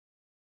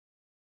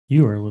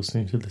You are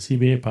listening to the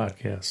CBA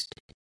podcast.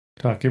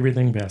 Talk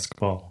everything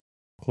basketball.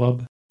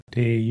 Club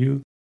to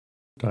AAU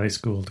to high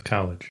school to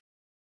college.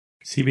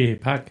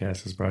 CBA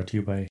podcast is brought to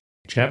you by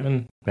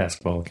Chapman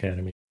Basketball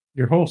Academy.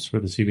 Your hosts for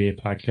the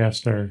CBA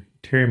podcast are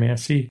Terry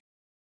Massey,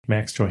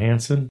 Max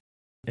Johansson,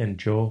 and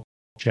Joel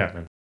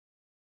Chapman.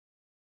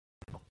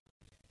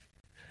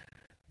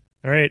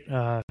 All right,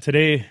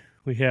 today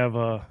we have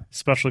a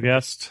special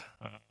guest.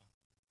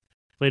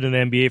 Played in the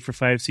NBA for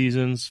 5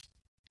 seasons.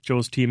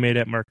 Joe's teammate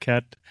at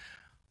Marquette.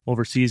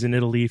 Overseas in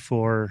Italy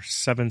for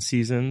 7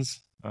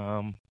 seasons.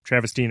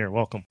 Travis Diener,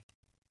 welcome.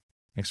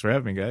 Thanks for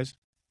having me, guys.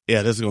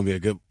 Yeah, this is going to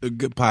be a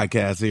good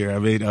podcast here. I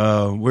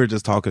mean, we're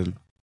just talking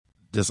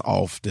just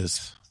off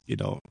this,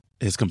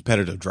 his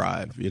competitive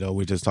drive.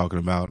 We're just talking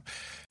about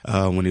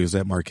when he was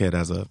at Marquette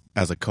as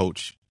a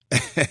coach,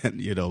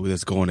 and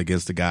just going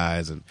against the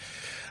guys. And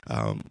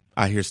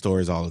I hear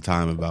stories all the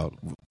time about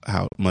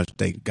how much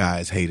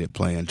guys hated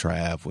playing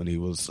Trav when he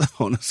was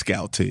on the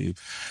scout team,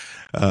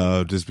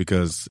 just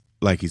because,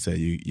 like he said,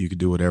 you can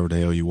do whatever the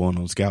hell you want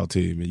on the scout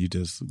team, and you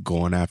just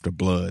going after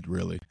blood,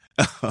 really,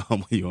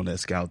 when you're on that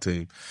scout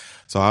team.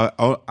 So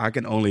I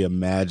can only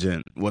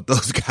imagine what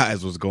those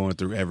guys was going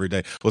through every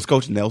day. Was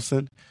Coach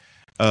Nelson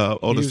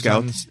on the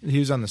scout? He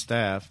was on the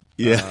staff.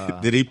 Yeah.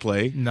 Did he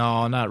play?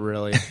 No, not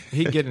really.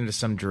 He'd get into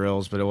some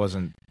drills, but it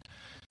wasn't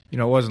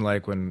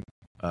like when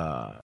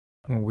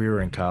we were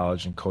in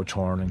college and Coach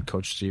Horn and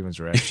Coach Stevens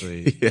were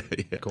actually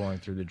going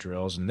through the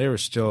drills, and they were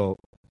still,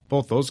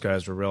 both those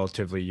guys were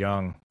relatively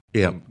young.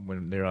 Yeah,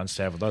 when they were on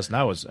staff with us.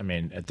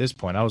 And at this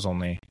point, I was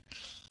only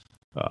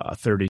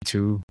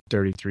 32,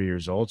 33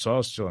 years old, so I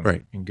was still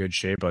in good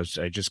shape. I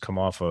just come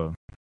off a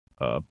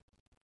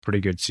pretty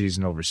good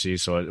season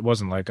overseas, so it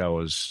wasn't like I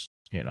was,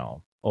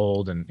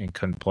 old and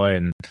couldn't play.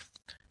 And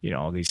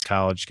these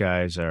college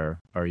guys are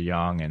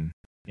young, and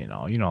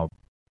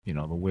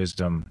the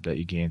wisdom that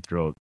you gain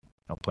through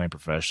playing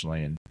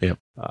professionally, and you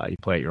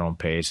play at your own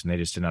pace, and they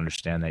just didn't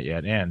understand that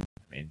yet. And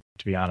I mean,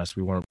 to be honest,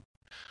 we weren't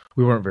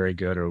very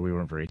good, or we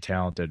weren't very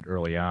talented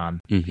early on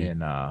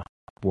in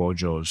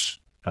Wojo's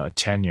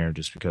tenure,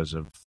 just because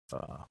of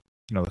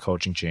the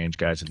coaching change.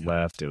 Guys had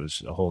left. It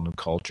was a whole new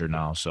culture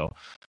now. So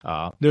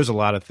there's a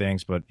lot of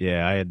things, but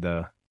yeah, I had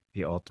the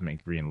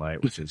ultimate green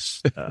light, which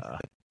is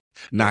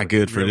not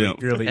good for them.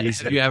 Really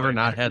easy. Have you ever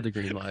not had the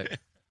green light?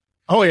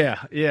 Oh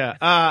yeah.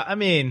 I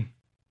mean,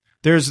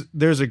 there's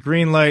a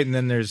green light, and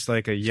then there's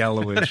like a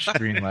yellowish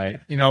green light.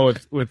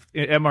 With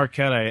at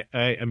Marquette,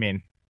 I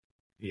mean.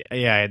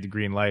 Yeah, I had the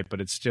green light, but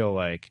it's still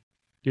like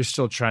you're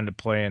still trying to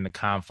play in the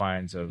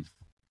confines of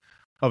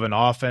an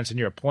offense, and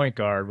you're a point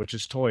guard, which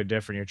is totally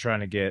different. You're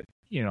trying to get,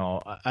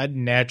 I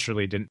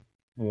naturally didn't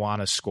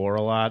want to score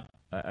a lot.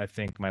 I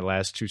think my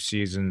last 2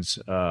 seasons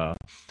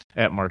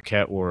at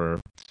Marquette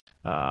were,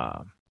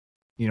 I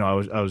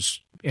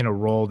was in a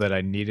role that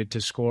I needed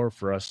to score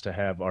for us to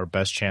have our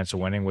best chance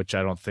of winning, which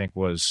I don't think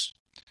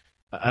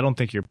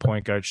your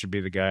point guard should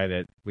be the guy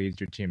that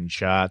leads your team in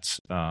shots.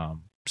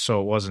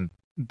 So it wasn't.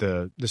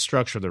 The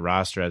structure of the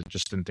roster, I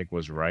just didn't think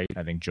was right.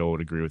 I think Joe would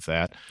agree with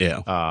that.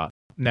 Yeah.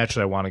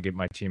 Naturally, I want to get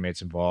my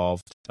teammates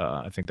involved.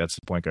 I think that's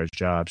the point guard's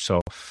job.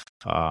 So,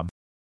 to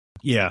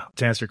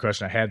answer your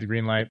question, I had the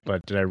green light,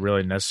 but did I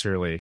really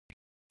necessarily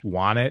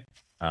want it?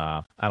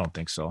 I don't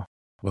think so.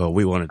 Well,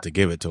 we wanted to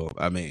give it to him.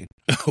 I mean,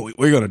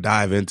 we're going to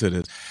dive into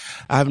this.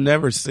 I've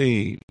never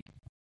seen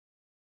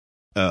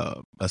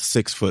a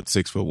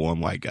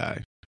 6'1" white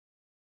guy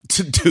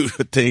to do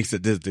the things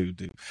that this dude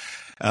do.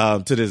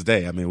 To this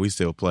day, I mean, we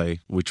still play.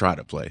 We try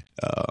to play,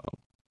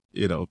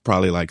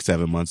 probably like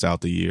 7 months out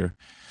the year.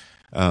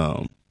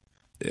 And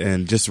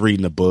just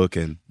reading the book,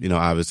 and,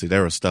 obviously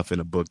there was stuff in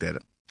the book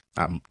that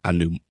I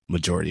knew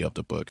majority of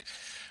the book.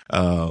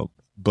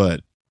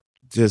 But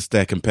just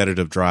that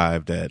competitive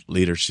drive, that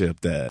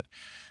leadership, that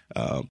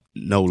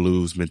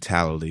no-lose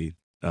mentality,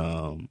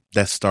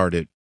 that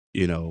started,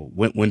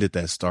 when did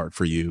that start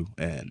for you?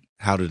 And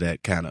how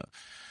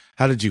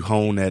did you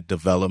hone that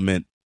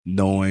development,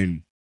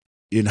 knowing,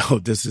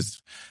 this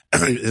is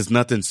there's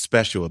nothing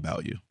special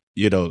about you.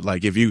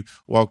 Like if you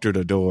walk through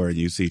the door and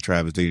you see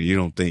Travis Diener, you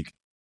don't think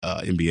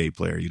NBA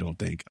player, you don't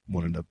think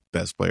one of the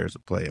best players to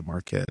play at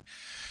Marquette.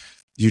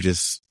 You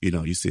just, you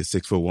see a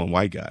 6'1"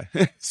 white guy.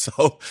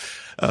 So,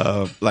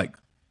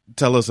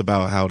 tell us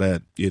about how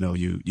that,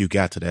 you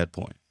got to that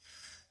point.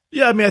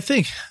 Yeah, I mean, I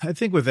think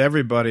with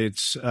everybody,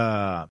 it's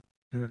not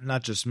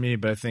just me,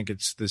 but I think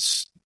it's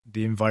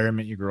the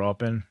environment you grow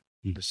up in.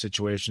 The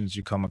situations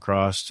you come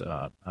across.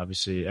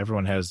 Obviously,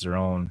 everyone has their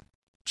own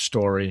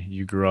story.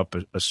 You grew up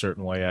a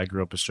certain way. I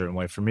grew up a certain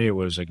way. For me, it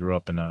was I grew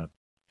up in a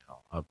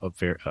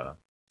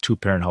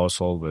 2-parent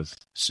household with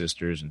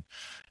sisters, and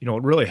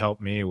what really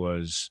helped me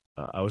was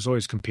I was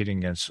always competing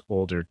against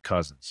older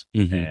cousins,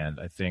 and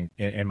I think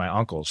and my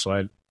uncles. So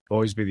I'd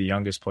always be the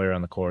youngest player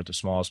on the court, the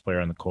smallest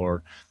player on the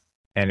court,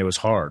 and it was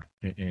hard.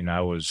 And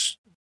I was,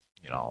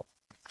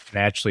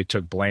 naturally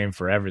took blame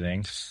for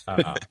everything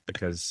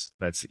because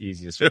that's the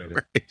easiest way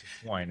to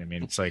point. I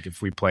mean, it's like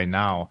if we play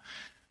now,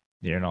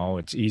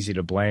 it's easy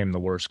to blame the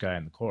worst guy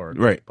in the court.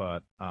 Right.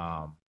 But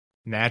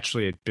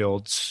naturally it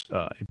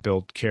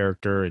built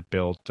character. It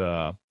built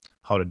how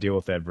to deal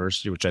with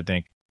adversity, which I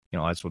think,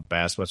 that's what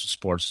basketball, that's what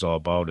sports is all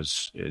about,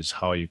 is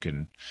how you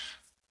can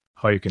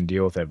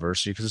deal with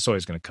adversity, because it's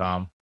always going to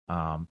come.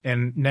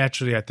 And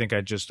naturally, I think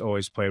I just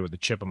always played with a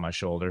chip on my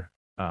shoulder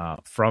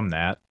from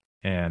that.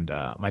 And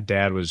my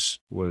dad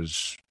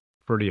was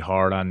pretty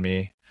hard on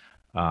me.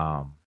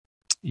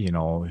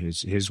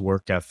 His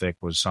work ethic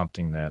was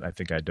something that I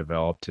think I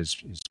developed,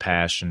 his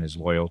passion, his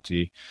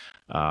loyalty.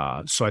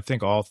 So I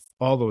think all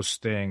those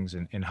things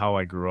and how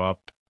I grew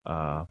up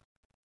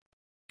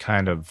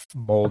kind of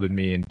molded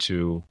me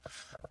into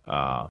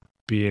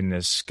being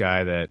this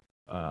guy that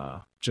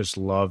just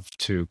loved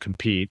to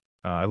compete.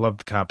 I love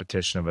the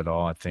competition of it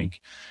all. I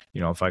think,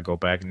 if I go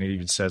back, and it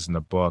even says in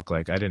the book,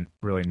 like, I didn't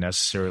really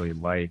necessarily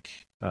like,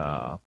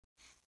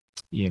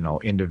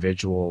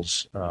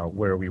 individuals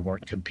where we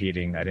weren't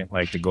competing. I didn't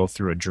like to go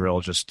through a drill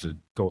just to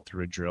go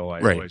through a drill. I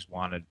always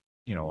wanted,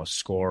 a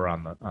score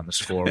on the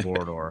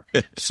scoreboard or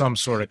some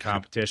sort of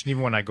competition.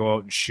 Even when I go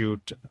out and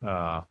shoot, if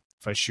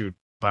I shoot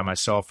by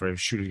myself or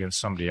shoot against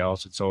somebody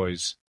else, it's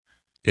always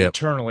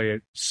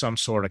internally some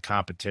sort of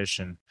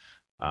competition.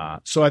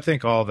 So I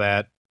think all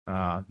that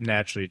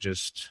naturally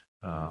just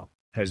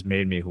has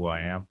made me who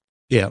I am.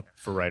 Yeah.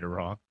 For right or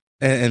wrong.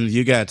 And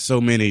you got so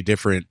many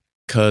different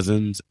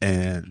cousins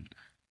and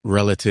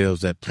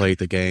relatives that played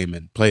the game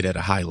and played at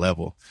a high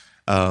level.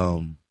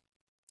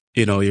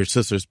 Your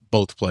sisters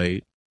both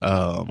played,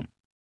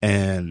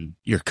 and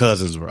your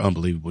cousins were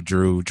unbelievable.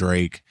 Drew,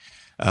 Drake,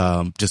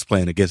 just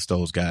playing against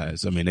those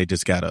guys. I mean, they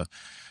just got a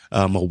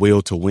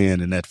will to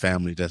win in that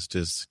family that's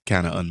just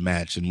kind of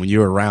unmatched. And when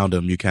you're around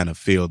them, you kind of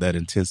feel that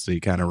intensity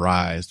kind of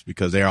rise,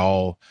 because they're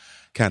all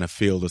kind of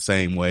feel the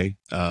same way.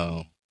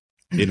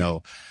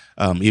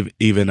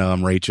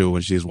 Even Rachel,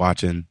 when she's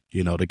watching,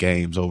 the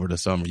games over the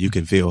summer, you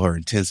can feel her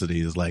intensity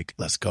is like,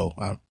 let's go.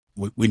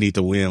 We need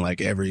to win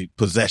like every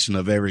possession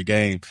of every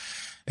game.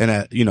 And,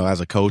 as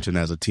a coach and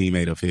as a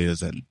teammate of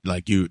his, and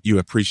like you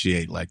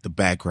appreciate like the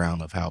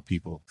background of how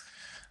people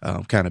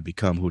kind of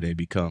become who they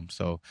become.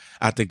 So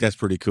I think that's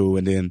pretty cool.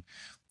 And then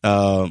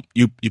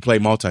you play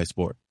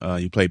multi-sport.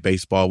 You play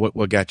baseball.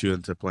 What got you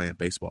into playing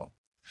baseball?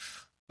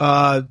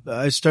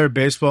 I started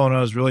baseball when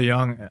I was really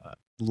young.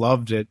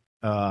 Loved it,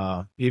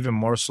 even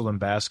more so than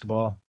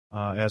basketball.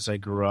 As I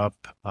grew up,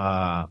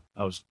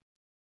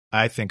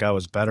 I think I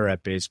was better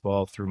at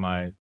baseball through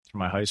my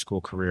high school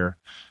career.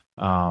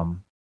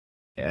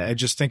 I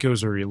just think it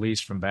was a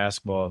release from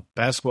basketball.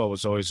 Basketball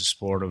was always a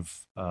sport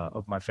of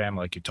my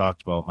family, like you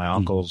talked about. My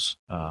uncles,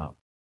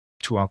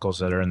 two uncles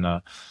that are in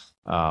the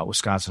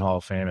Wisconsin Hall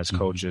of Fame as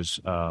coaches.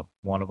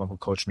 One of them who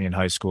coached me in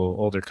high school.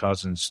 Older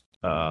cousins,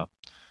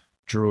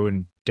 Drew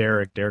and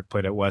Derek. Derek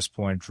played at West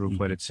Point. Drew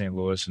played at St.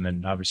 Louis, and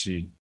then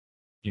obviously,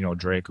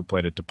 Drake, who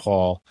played at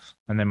DePaul,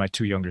 and then my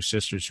two younger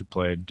sisters who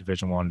played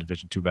Division I,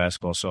 Division II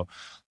basketball. So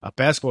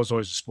basketball is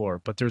always a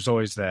sport, but there's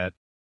always that.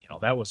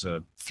 That was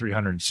a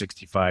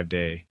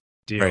 365-day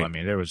deal. Right. I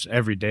mean, there was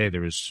every day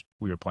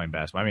we were playing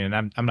basketball. I mean,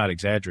 and I'm not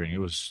exaggerating. It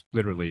was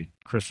literally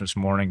Christmas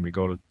morning.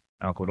 Uncle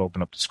would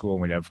open up the school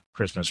and we'd have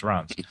Christmas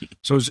runs.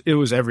 So it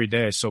was every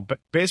day. So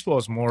baseball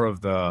is more of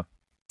the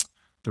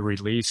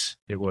release.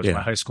 It was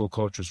my high school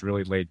coach was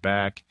really laid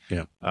back.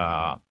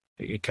 Yeah.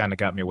 It kind of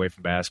got me away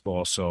from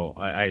basketball. So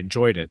I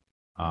enjoyed it.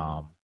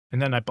 And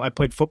then I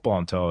played football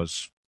until I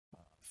was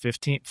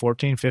 15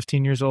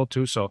 years old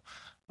too. So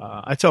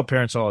I tell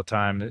parents all the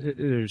time,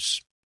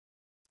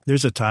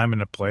 there's a time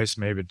and a place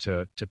maybe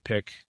to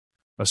pick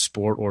a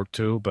sport or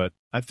two, but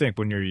I think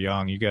when you're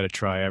young, you got to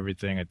try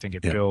everything. I think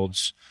it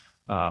builds,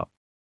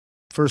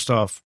 first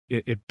off,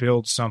 it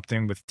builds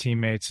something with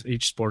teammates.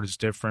 Each sport is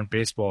different.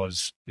 Baseball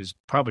is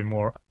probably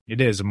it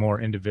is a more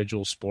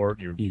individual sport.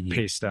 You're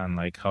based on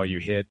like how you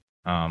hit.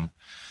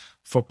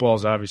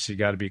 Football's obviously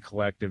got to be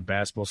collective.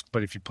 Basketball's,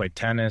 but if you play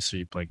tennis or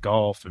you play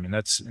golf, I mean,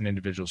 that's an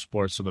individual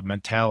sport. So the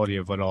mentality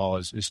of it all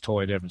is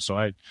totally different. So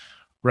I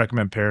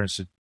recommend parents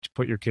to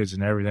put your kids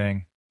in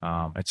everything.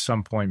 At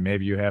some point,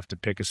 maybe you have to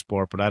pick a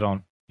sport, but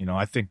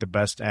I think the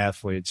best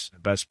athletes, the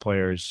best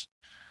players,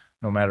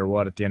 no matter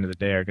what, at the end of the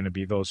day, are going to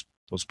be those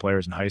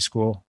players in high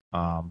school.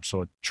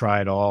 So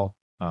try it all.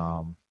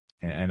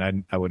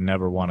 And I would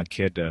never want a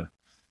kid to,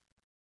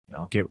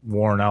 get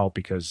worn out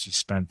because you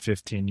spent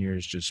 15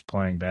 years just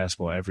playing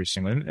basketball every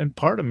single. And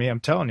part of me,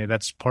 I'm telling you,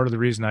 that's part of the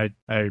reason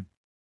I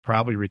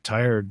probably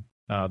retired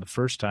the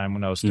first time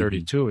when I was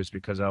 32 is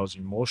because I was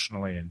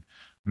emotionally and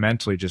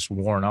mentally just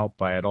worn out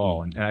by it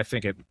all. And I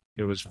think it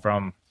was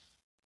from,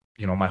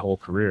 my whole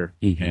career,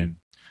 and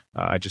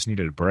I just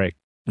needed a break.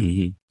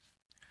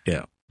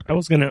 Yeah. I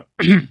was going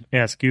to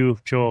ask you,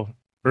 Joe,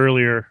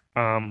 earlier,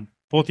 both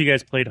of you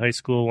guys played high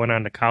school, went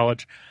on to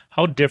college.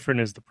 How different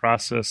is the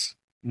process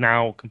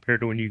now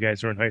compared to when you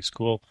guys were in high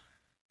school,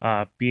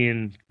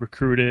 being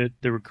recruited,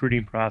 the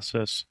recruiting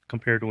process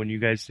compared to when you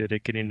guys did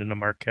it, getting into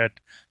Marquette,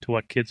 to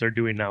what kids are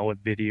doing now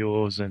with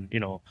videos and,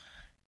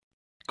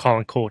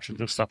 calling coaches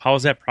and stuff? How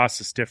is that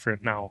process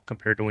different now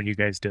compared to when you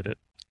guys did it?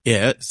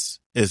 Yeah,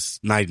 it's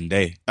night and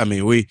day. I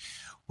mean, we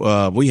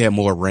had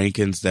more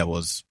rankings that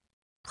was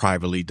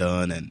privately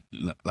done, and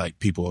like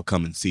people will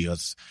come and see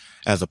us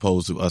as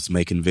opposed to us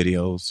making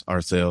videos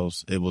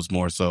ourselves. It was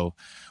more so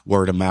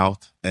word of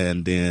mouth,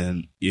 and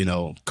then, you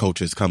know,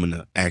 coaches coming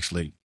to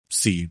actually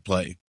see you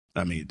play.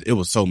 I mean, it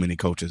was so many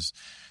coaches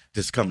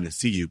just coming to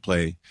see you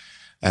play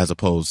as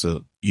opposed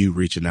to you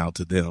reaching out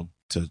to them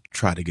to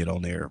try to get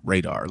on their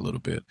radar a little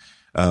bit.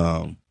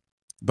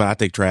 But I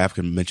think Trav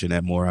can mention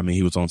that more. I mean,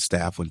 he was on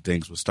staff when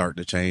things were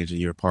starting to change, and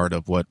you're part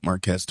of what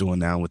Marquette's doing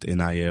now with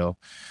NIL.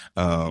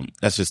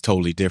 That's just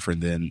totally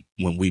different than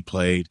when we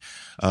played.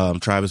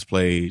 Travis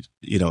played,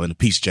 you know, in the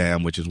Peace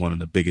Jam, which is one of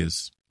the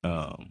biggest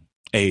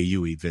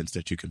AAU events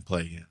that you can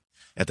play in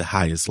at the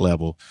highest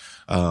level.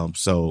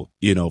 So,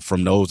 you know,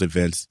 from those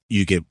events,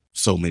 you get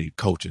so many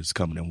coaches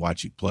coming and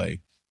watch you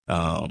play.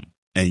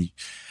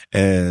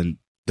 And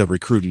the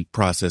recruiting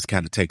process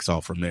kind of takes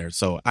off from there.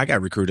 So I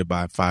got recruited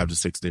by 5 to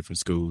 6 different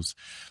schools.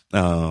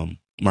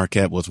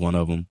 Marquette was one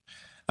of them.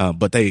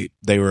 But they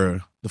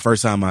were, the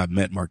first time I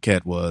met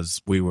Marquette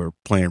was we were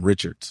playing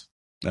Richards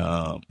in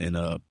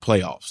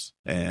playoffs,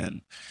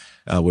 and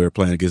we were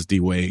playing against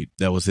D Wade.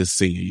 That was his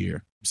senior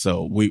year.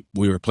 So we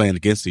were playing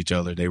against each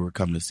other. They were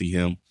coming to see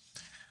him.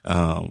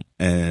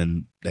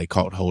 And they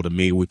caught hold of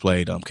me. We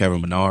played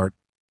Kevin Menard.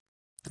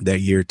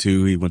 That year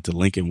too, he went to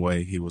Lincoln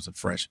Way. He was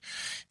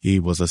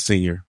a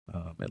senior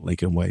at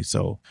Lincoln Way.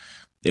 So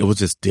it was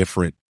just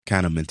different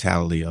kind of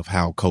mentality of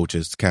how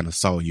coaches kind of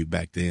saw you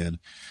back then.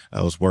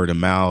 It was word of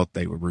mouth.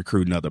 They were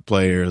recruiting other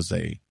players.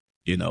 They,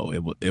 you know,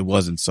 it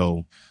wasn't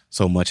so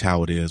much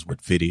how it is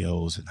with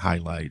videos and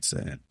highlights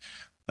and,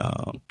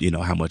 you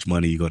know, how much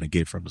money you're going to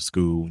get from the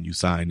school when you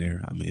sign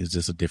there. I mean, it's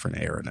just a different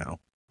era now.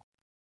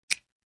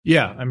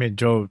 Yeah. I mean,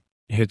 Joe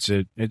hits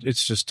it.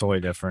 It's just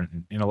totally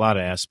different in a lot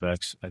of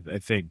aspects. I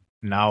think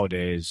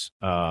nowadays,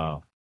 you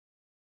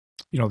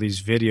know,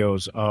 these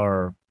videos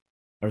are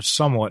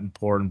somewhat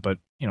important, but,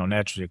 you know,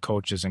 naturally a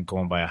coach isn't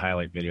going by a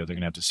highlight video. They're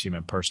going to have to see him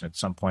in person at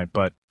some point.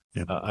 But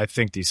I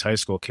think these high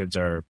school kids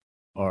are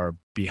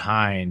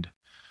behind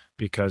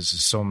because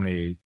there's so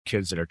many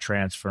kids that are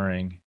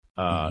transferring.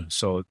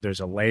 So there's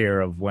a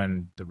layer of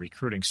when the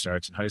recruiting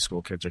starts, and high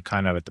school kids are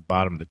kind of at the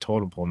bottom of the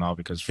totem pole now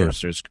because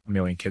first there's a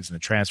million kids in the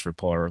transfer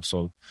portal.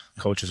 So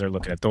coaches are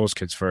looking at those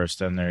kids first.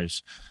 Then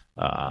there's,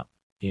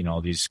 you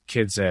know, these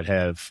kids that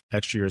have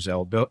extra years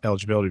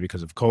eligibility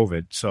because of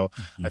COVID. So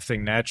I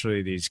think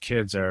naturally these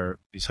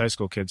high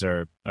school kids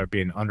are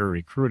being under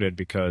recruited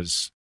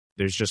because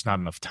there's just not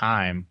enough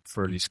time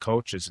for these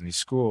coaches and these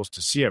schools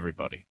to see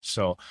everybody.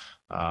 So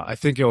I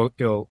think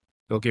it'll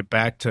get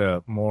back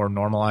to more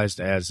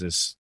normalized as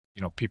this,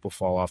 you know, people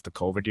fall off the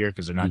COVID year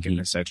because they're not getting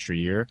this extra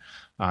year.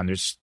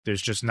 There's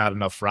just not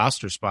enough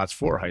roster spots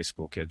for high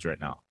school kids right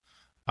now,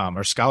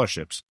 or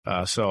scholarships.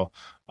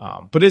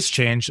 But it's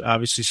changed.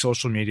 Obviously,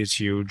 social media is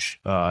huge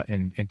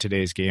in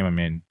today's game. I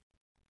mean,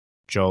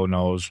 Joe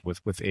knows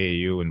with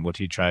AAU and what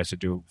he tries to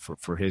do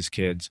for his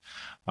kids.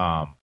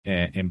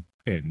 And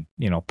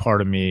you know,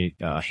 part of me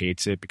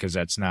hates it because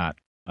that's not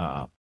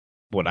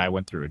what I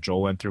went through or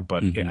Joel went through,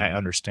 but I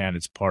understand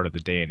it's part of the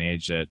day and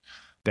age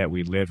that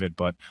we live in.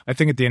 But I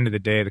think at the end of the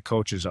day, the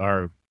coaches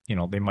are, you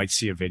know, they might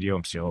see a video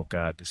and say, oh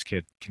God, this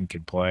kid can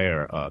play,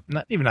 or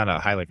not a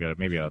highlight video,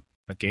 maybe a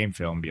game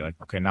film, and be like,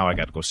 okay, now I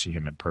got to go see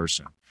him in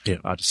person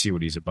to see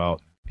what he's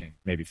about, and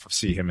maybe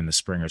see him in the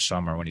spring or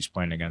summer when he's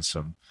playing against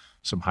some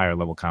higher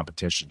level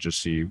competition, just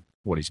see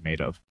what he's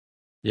made of.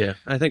 Yeah,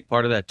 I think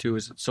part of that too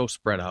is it's so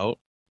spread out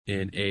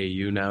in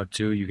AAU now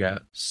too. You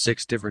got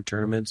 6 different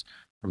tournaments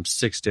from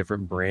 6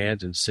 different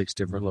brands and 6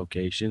 different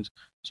locations.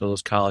 So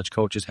those college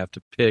coaches have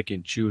to pick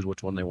and choose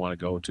which one they want to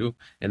go to,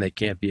 and they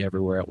can't be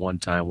everywhere at one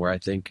time, where I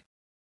think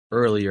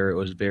earlier it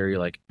was very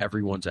like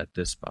everyone's at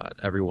this spot.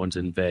 Everyone's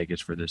in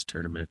Vegas for this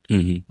tournament.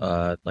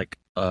 The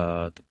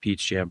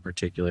Peach Jam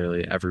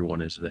particularly,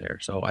 everyone is there.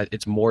 So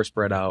it's more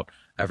spread out.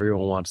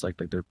 Everyone wants like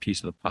their piece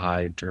of the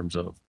pie in terms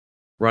of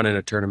running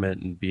a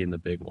tournament and being the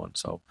big one.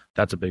 So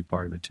that's a big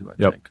part of it too, I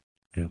think.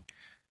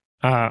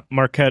 Yeah.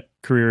 Marquette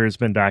career has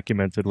been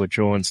documented with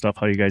Joel and stuff,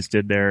 how you guys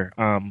did there.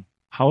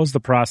 How is the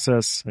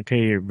process? Okay,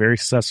 you're very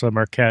successful at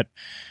Marquette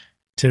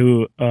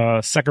to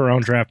a second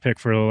round draft pick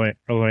for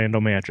Orlando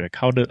Magic.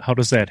 How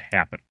does that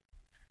happen?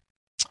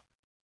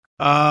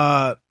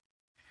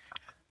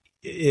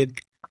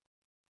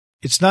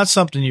 It's not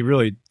something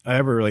I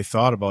ever really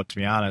thought about, to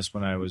be honest.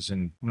 When I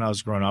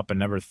was growing up, I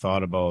never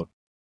thought about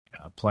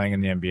playing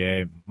in the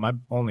NBA. My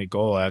only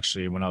goal,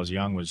 actually, when I was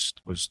young, was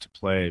to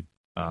play.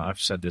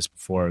 I've said this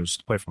before. It was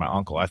to play for my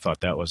uncle. I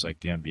thought that was like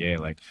the NBA.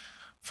 Like,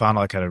 found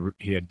out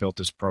he had built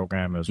this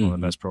program. It was one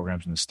of the best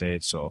programs in the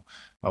States. So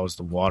I was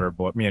the water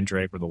boy. Me and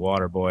Drake were the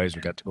water boys.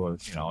 We got to go,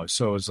 you know.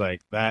 So it was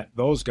like that.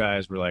 Those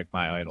guys were like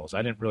my idols.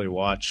 I didn't really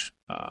watch.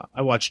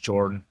 I watched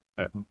Jordan.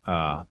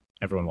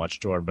 Everyone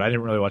watched Jordan, but I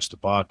didn't really watch the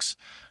Bucks.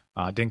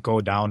 Didn't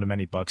go down to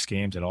many Bucks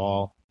games at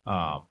all.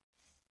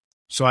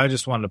 So I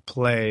just wanted to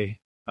play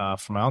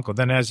for my uncle.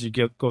 Then as you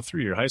go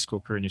through your high school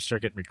career and you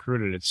start getting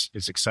recruited,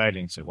 it's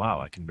exciting. So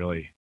wow, it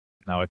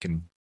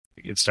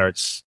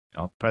starts,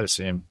 you know, probably the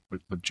same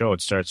with Joe.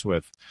 It starts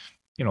with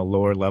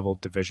lower level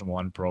Division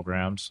I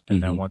programs,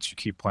 and then Mhm. once you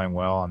keep playing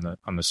well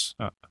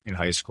in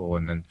high school,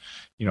 and then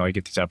you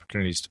get these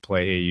opportunities to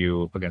play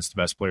AU against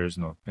the best players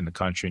in the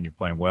country, and you're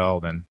playing well,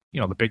 then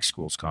the big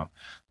schools come,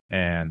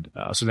 and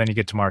so then you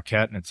get to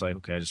Marquette, and it's like,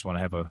 okay, I just want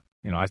to have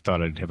I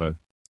thought I'd have a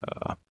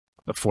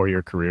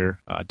 4-year career.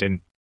 I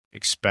didn't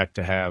expect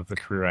to have the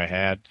career I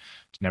had.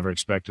 Never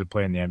expected to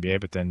play in the NBA,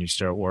 but then you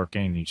start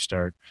working, and you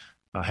start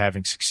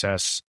having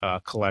success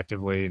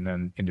collectively, and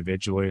then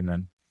individually, and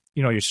then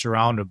you're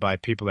surrounded by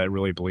people that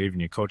really believe in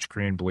you. Coach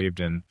Green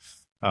believed in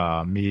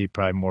me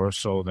probably more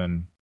so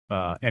than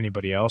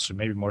anybody else, or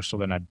maybe more so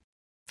than I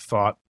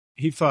thought.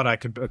 He thought I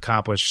could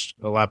accomplish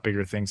a lot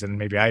bigger things than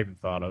maybe I even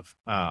thought of.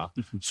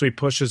 So he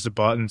pushes the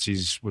buttons.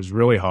 Was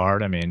really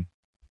hard. I mean,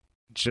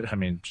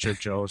 sure,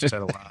 Joe's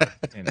said a lot.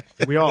 And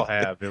we all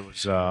have. It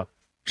was.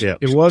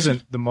 It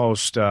wasn't the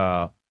most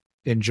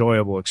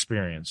enjoyable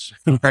experience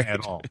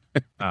at all.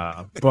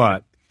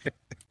 But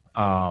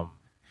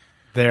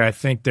I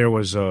think there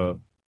was a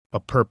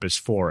purpose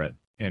for it,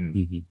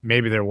 and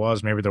maybe there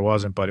was, maybe there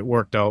wasn't, but it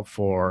worked out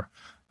for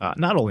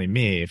not only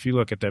me. If you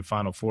look at that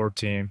Final Four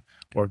team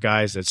or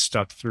guys that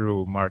stuck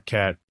through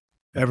Marquette,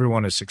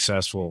 everyone is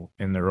successful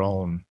in their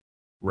own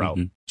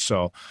route.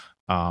 So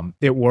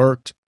it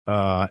worked,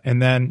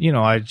 and then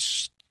I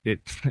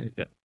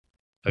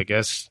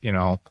guess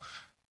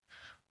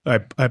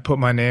I put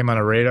my name on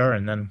a radar,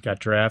 and then got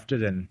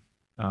drafted, and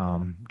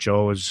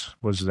Joe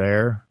was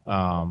there,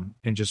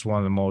 in just one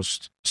of the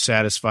most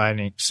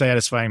satisfying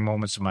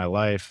moments of my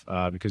life,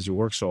 because you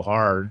work so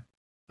hard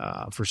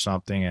for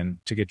something,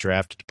 and to get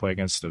drafted to play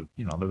against the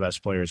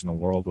best players in the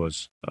world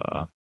was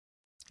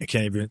I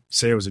can't even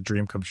say it was a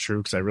dream come true,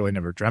 because I really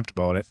never dreamt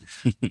about it.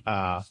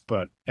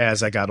 But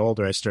as I got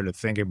older, I started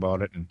thinking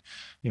about it, and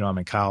I'm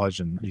in college,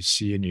 and you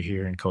see and you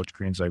hear, and Coach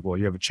Green's like, well,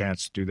 you have a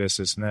chance to do this,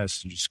 this, and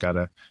this. You just got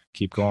to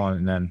keep going,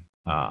 and then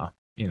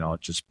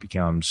it just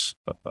becomes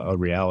a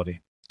reality.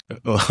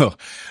 Well,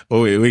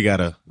 we got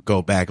to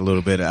go back a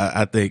little bit.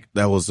 I think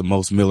that was the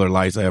most Miller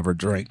Lights I ever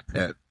drank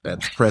at the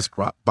press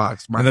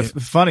box. And the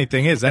funny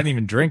thing is, I didn't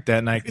even drink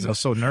that night because I was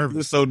so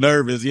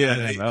nervous. Yeah.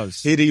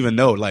 He didn't even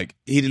know. Like,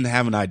 he didn't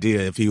have an idea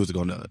if he was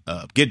going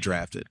to get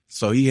drafted.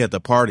 So he had the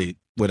party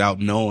without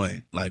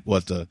knowing, like,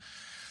 what the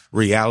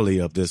reality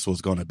of this was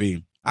going to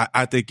be.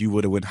 I think you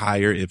would have went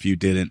higher if you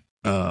didn't.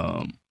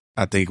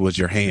 I think it was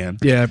your hand.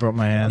 Yeah, I broke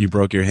my hand. You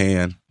broke your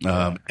hand.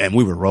 And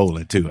we were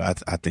rolling too.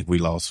 I think we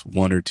lost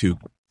 1 or 2,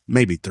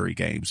 maybe 3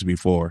 games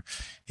before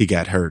he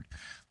got hurt.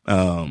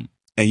 And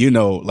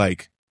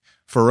like,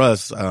 for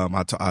us,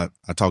 I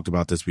talked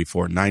about this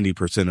before,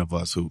 90% of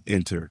us who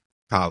enter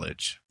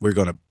college, we're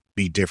going to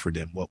be different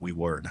than what we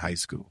were in high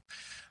school.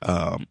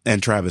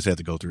 And Travis had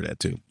to go through that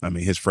too. I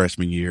mean, his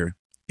freshman year,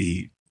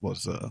 he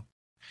was, I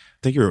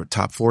think you were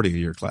top 40 in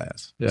your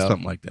class,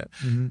 something like that.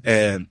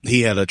 And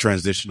he had a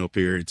transitional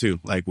period too,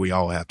 like we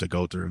all have to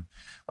go through.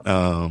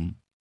 And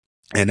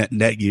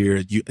that year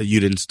you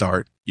didn't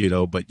start,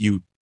 but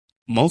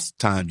most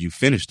times you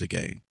finished the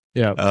game.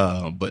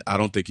 Yeah. But I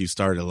don't think you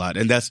started a lot.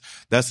 And that's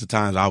the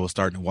times I was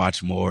starting to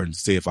watch more and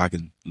see if I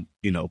can,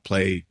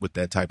 play with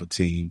that type of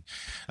team.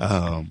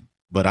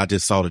 But I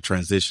just saw the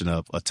transition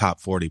of a top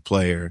 40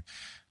 player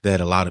that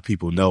a lot of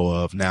people know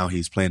of. Now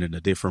he's playing in a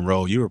different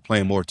role. You were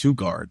playing more 2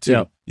 guard too.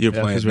 Yeah. You're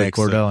playing next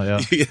to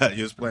Cordell.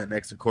 you was playing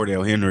next to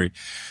Cordell Henry,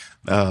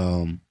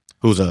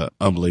 who's an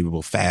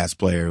unbelievable fast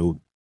player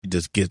who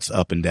just gets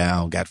up and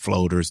down, got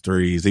floaters,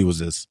 threes. He was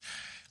just,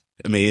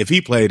 I mean, if he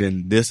played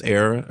in this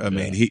era, I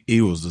mean,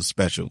 he was a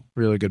special,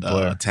 really good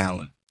player,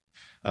 talent.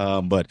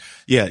 But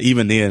yeah,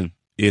 even then,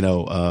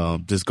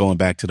 just going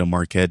back to the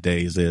Marquette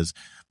days is,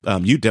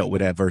 you dealt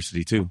with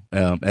adversity too,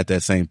 at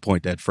that same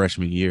point, that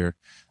freshman year,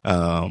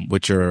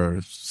 with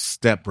your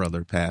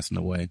stepbrother passing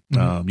away.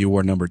 You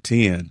were number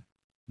 10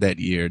 that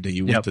year, then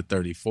you went to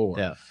 34.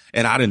 Yeah.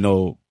 And I didn't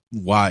know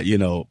why,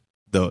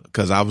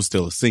 cause I was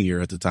still a senior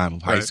at the time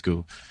of high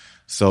school.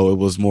 So it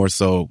was more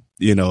so,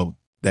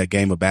 that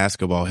game of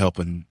basketball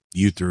helping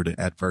you through the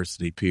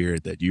adversity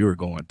period that you were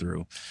going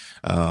through.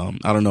 I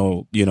don't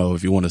know,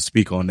 if you want to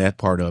speak on that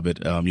part of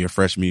it, your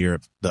freshman year,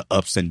 the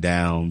ups and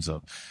downs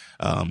of,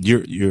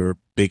 your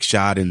big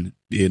shot and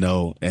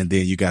then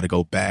you got to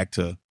go back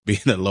to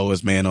being the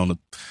lowest man on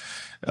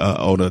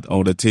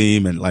the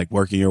team and like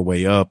working your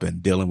way up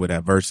and dealing with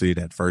adversity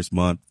that first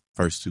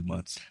 2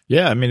 months.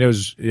 Yeah. I mean, it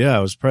was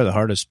probably the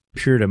hardest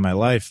period of my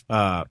life.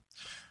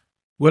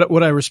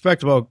 What I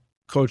respect about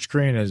Coach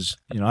Green is,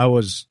 I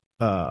was,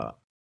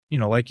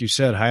 like you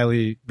said,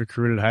 highly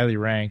recruited, highly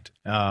ranked,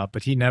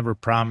 but he never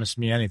promised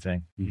me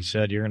anything. He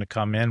said, "You're going to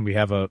come in. We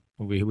have a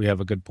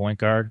good point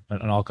guard,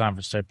 an all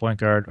conference type point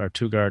guard. Our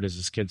 2 guard is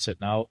this kid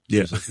sitting out.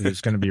 Yeah,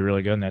 who's going to be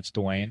really good, and that's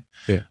Dwayne.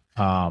 Yeah.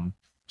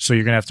 So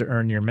you're going to have to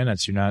earn your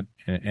minutes. You're not,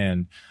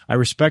 and I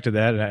respected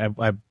that. And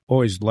I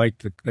always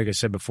liked like I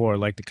said before, I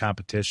liked the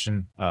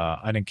competition.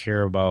 I didn't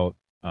care about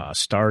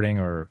starting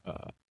or,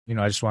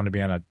 I just wanted to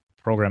be on a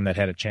program that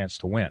had a chance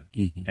to win.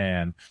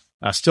 And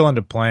I still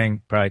ended up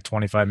playing probably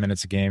 25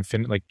 minutes a game.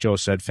 Like Joe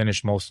said,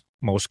 finished most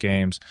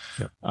games.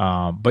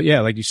 But yeah,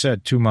 like you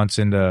said, 2 months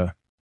into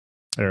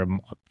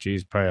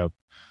probably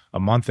a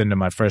month into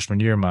my freshman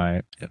year,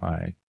 my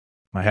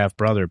half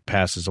brother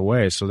passes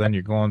away. So then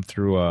you're going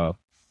through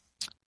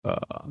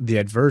the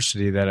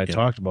adversity that I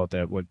talked about.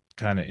 That would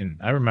kind of.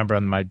 I remember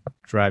on my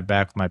drive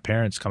back with my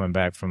parents coming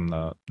back from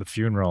the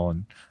funeral,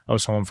 and I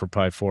was home for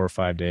probably 4 or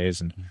 5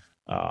 days, and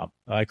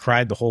I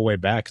cried the whole way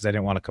back because I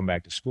didn't want to come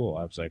back to school.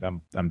 I was like,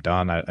 I'm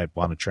done. I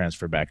want to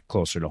transfer back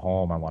closer to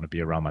home. I want to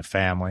be around my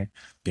family.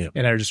 Yep.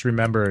 And I just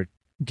remember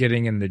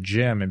getting in the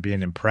gym and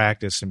being in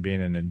practice and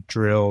being in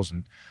drills,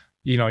 and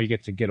you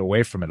get to get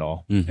away from it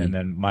all. Mm-hmm. And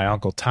then my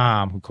uncle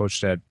Tom, who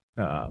coached at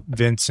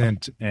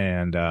Vincent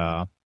and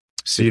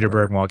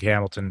Cedarburg, Milwaukee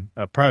Hamilton,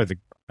 probably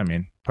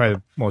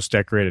the most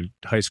decorated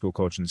high school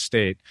coach in the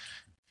state,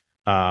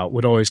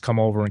 would always come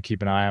over and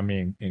keep an eye on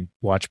me and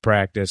watch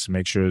practice and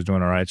make sure I was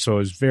doing all right. So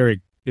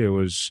it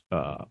was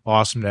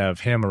awesome to have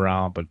him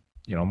around, but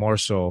more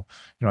so,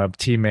 I have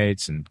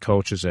teammates and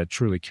coaches that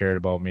truly cared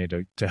about me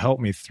to help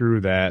me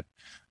through that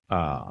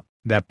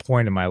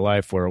point in my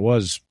life where it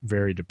was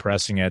very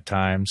depressing at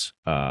times.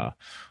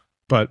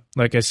 But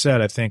like I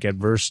said, I think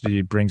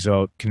adversity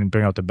can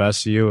bring out the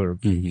best of you, or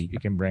mm-hmm.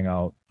 it can bring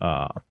out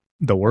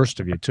the worst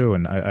of you too.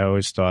 And I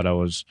always thought I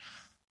was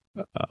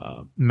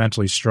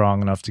mentally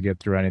strong enough to get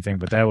through anything.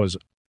 But that was,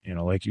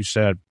 like you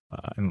said,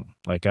 and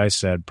like I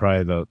said,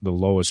 probably the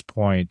lowest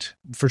point,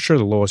 for sure,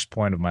 the lowest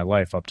point of my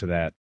life up to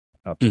that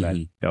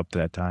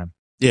time.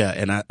 Yeah,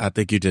 and I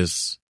think you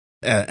just,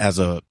 as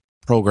a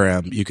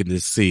program, you can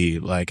just see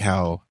like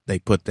how they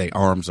put their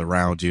arms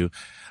around you,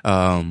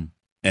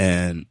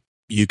 and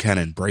you kind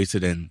of embrace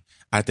it, and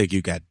I think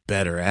you got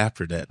better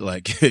after that.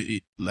 Like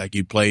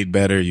you played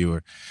better.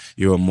 You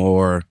were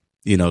more,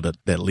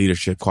 that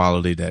leadership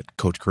quality that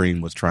Coach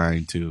Crean was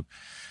trying to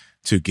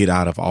get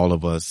out of all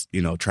of us.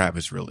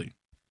 Travis really,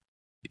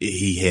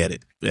 he had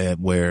it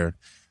where,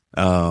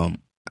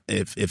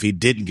 if he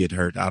didn't get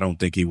hurt, I don't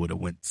think he would have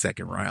went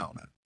second round.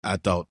 I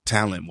thought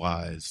talent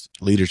wise,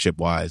 leadership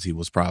wise, he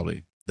was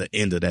probably the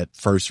end of that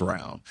first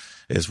round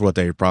is what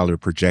they were probably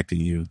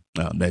projecting you,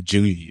 that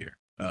junior year.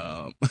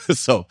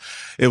 So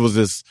it was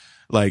just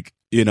like,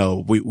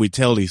 we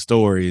tell these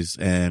stories,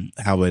 and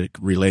how it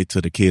relates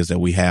to the kids that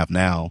we have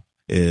now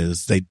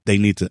is they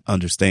need to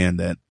understand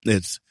that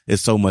it's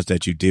so much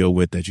that you deal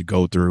with, that you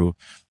go through,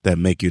 that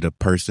make you the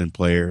person,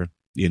 player,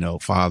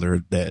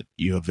 father that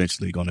you're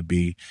eventually going to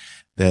be,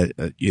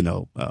 that,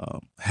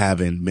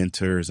 having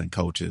mentors and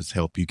coaches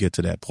help you get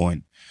to that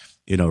point,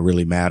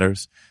 really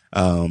matters.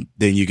 Then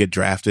you get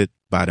drafted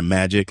by the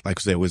Magic. Like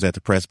I said, was at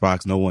the press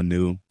box. No one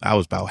knew. I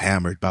was about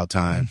hammered about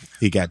time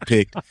he got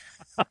picked.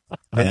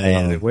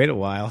 And wait a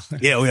while.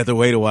 Yeah, we had to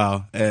wait a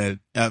while. And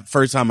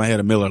first time I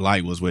had a Miller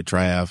Lite was with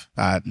Trav.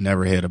 I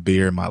never had a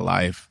beer in my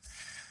life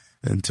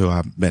until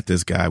I met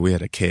this guy. We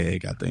had a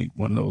keg, I think,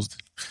 one of those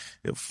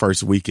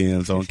first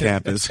weekends on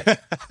campus.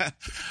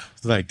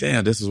 It's like,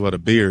 damn, this is what a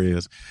beer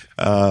is.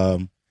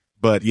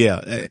 But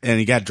yeah, and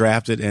he got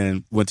drafted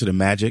and went to the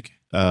Magic.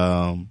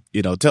 Tell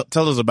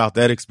us about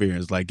that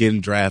experience, like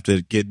getting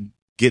drafted, getting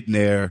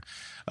there,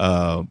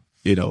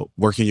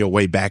 working your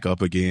way back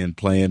up again,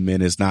 playing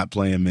minutes, not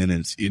playing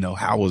minutes.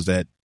 How was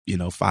that,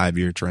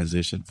 5-year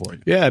transition for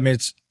you? Yeah, I mean,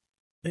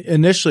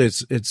 initially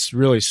it's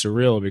really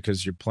surreal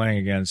because you're playing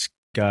against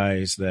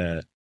guys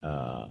that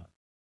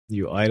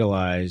you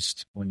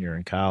idolized when you're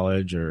in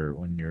college or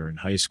when you're in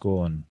high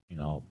school. And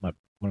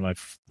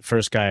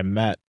first guy I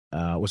met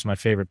was my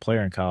favorite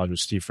player in college,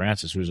 was Steve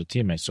Francis, who was a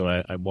teammate. So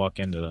I walk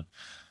into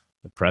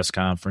the press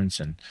conference,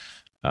 and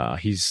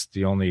he's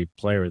the only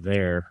player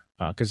there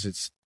because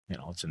it's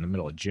in the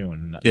middle of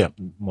June. Yeah,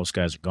 most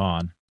guys are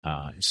gone.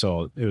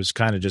 So it was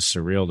kind of just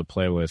surreal to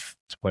play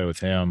with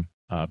him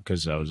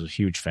because I was a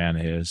huge fan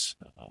of his.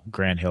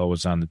 Grant Hill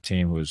was on the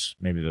team, who was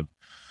maybe the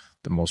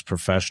most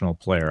professional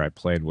player I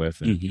played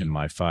with in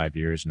my 5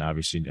 years, and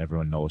obviously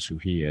everyone knows who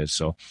he is.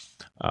 So,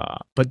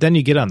 but then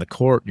you get on the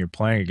court and you're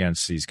playing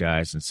against these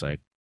guys, and it's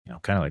like,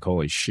 kind of like,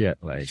 holy shit,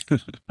 like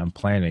I'm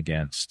playing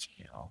against,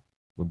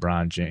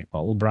 LeBron James.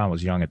 Well, LeBron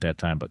was young at that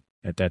time, but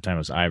at that time it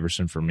was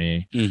Iverson for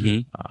me,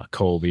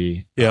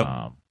 Kobe.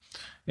 Yeah.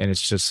 And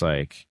it's just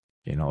like,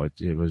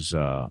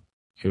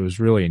 it was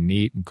really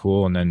neat and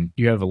cool. And then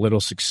you have a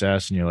little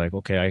success and you're like,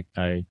 okay,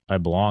 I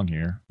belong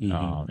here.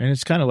 And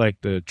it's kind of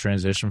like the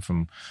transition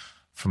from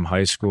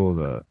high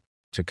school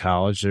to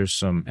college. There's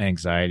some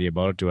anxiety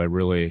about it. Do I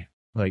really,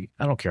 I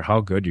don't care how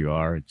good you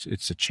are.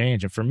 It's a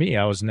change. And for me,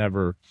 I was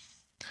never,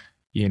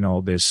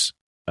 this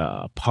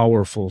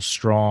powerful,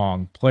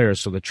 strong player.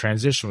 So the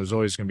transition was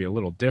always going to be a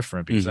little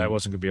different because I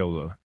wasn't going to be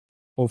able to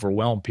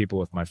overwhelm people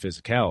with my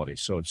physicality.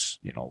 So it's,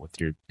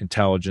 with your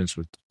intelligence,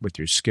 with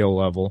your skill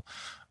level.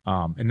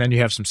 And then you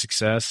have some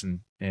success and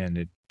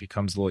it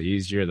becomes a little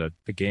easier.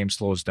 The game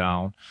slows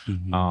down.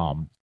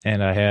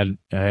 And I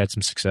had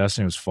some success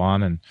and it was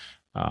fun.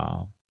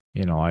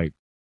 And,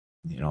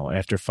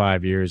 after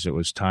 5 years, it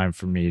was time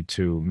for me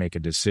to make a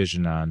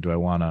decision on, do I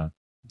want to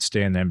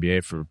stay in the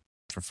NBA for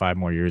 5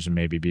 more years and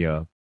maybe be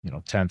a,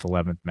 10th,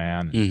 11th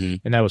man.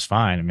 And that was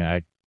fine. I mean,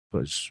 I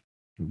was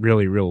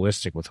really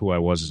realistic with who I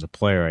was as a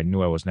player. I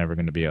knew I was never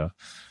going to be a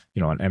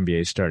an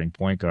NBA starting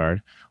point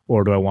guard,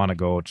 or do I want to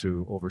go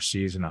to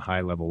overseas in a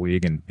high level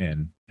league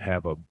and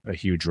have a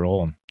huge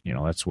role? And,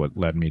 that's what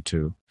led me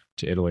to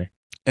Italy.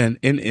 And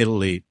in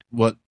Italy,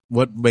 what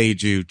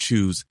made you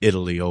choose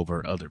Italy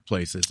over other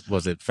places?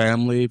 Was it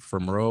family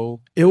from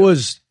Rome? It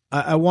was,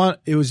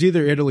 it was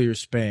either Italy or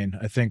Spain.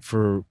 I think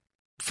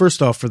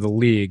first off, for the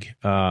league,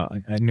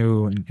 I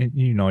knew, and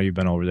you've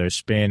been over there,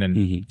 Spain,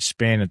 and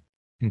Spain,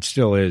 and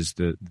still is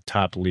the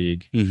top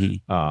league,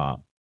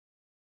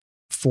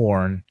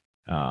 foreign,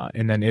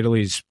 and then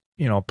Italy's,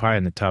 probably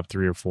in the top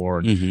 3 or 4.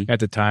 And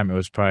at the time, it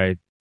was probably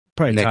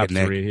top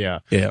 3. Yeah.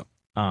 Yeah.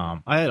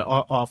 I had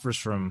offers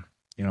from,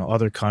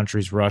 other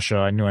countries, Russia.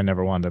 I knew I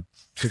never wanted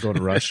to go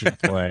to Russia to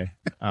play.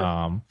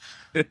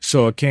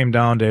 So it came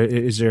down to,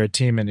 is there a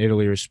team in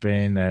Italy or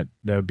Spain that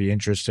would be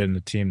interested? And the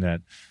team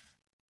that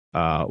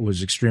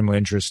was extremely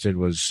interested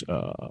was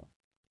a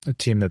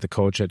team that the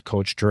coach had,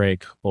 Coach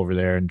Drake, over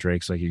there. And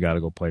Drake's like, you got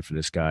to go play for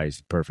this guy. He's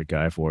the perfect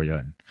guy for you.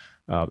 And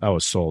I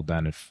was sold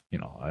then. If,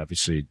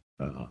 obviously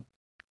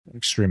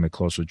extremely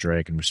close with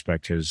Drake and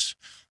respect his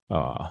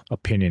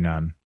opinion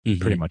on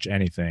pretty much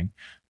anything.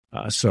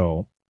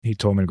 So he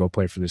told me to go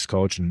play for this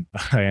coach, and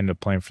I ended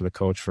up playing for the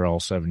coach for all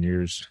 7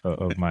 years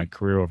of my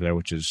career over there,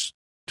 which is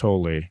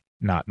totally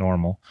not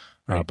normal.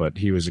 Right. But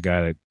he was the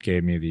guy that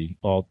gave me the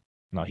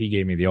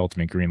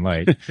ultimate green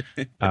light,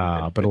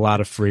 but a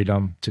lot of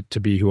freedom to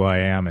be who I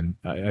am. And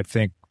I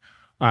think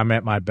I'm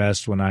at my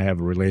best when I have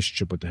a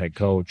relationship with the head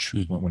coach,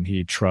 when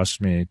he trusts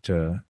me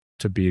to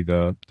be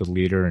the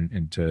leader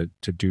and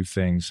to do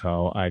things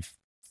how I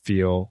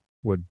feel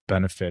would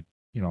benefit,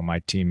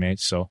 my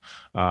teammates. So,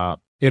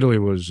 Italy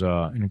was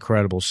an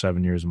incredible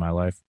 7 years of my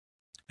life.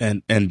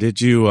 And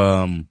did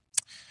you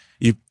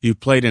you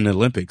played in the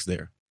Olympics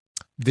there?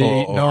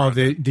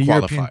 The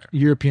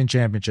European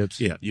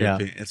Championships. Yeah,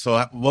 European. And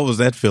so what was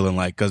that feeling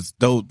like? Because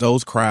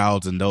those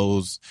crowds and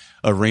those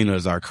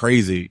arenas are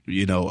crazy,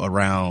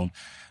 around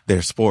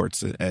their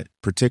sports,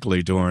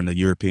 particularly during the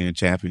European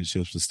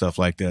Championships and stuff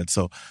like that.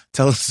 So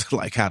tell us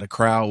like how the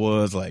crowd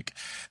was, like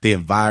the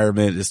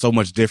environment is so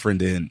much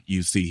different than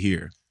you see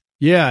here.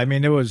 Yeah, I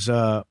mean, it was.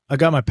 I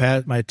got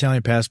my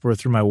Italian passport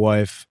through my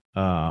wife,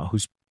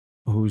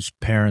 whose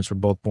parents were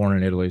both born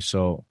in Italy.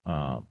 So,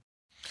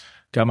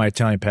 got my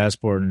Italian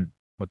passport, and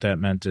what that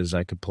meant is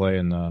I could play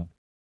in the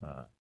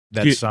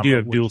that summer. You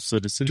have dual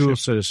citizenship. Dual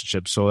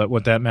citizenship. So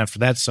what that meant for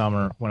that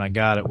summer when I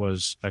got it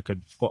was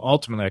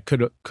ultimately I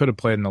could have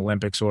played in the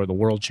Olympics or the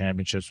World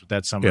Championships. But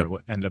that summer it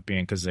would end up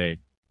being because it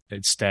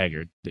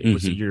staggered. It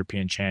was the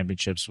European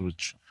Championships,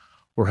 which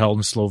were held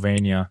in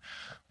Slovenia,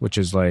 which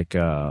is like.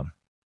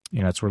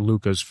 That's where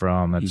Luka's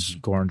from. That's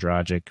Goran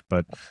Dragic.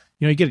 But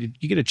you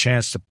get a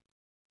chance to,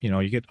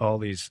 you get all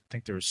these. I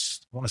think I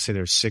want to say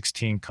there's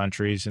 16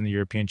 countries in the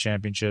European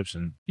Championships,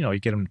 and you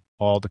get them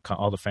all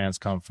the fans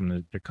come from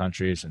their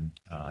countries, and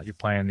you're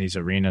playing these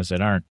arenas that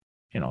aren't,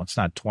 it's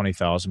not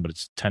 20,000, but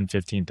it's 10,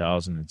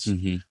 15,000. It's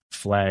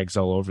flags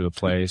all over the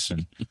place,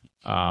 and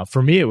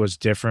for me it was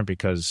different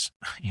because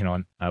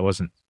I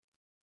wasn't,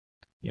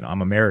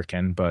 I'm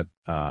American, but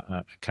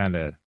I kind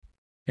of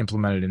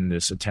implemented in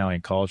this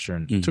Italian culture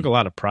and took a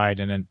lot of pride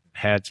in it,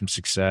 had some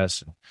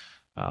success.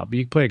 But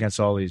you play against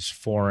all these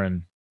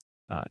foreign,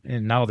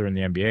 and now they're in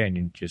the NBA, and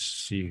you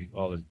just see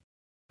all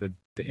the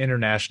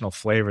international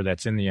flavor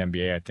that's in the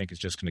NBA. I think is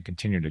just going to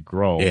continue to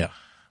grow. Yeah.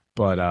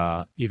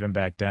 But even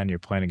back then, you're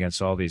playing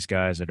against all these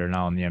guys that are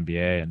now in the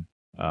NBA, and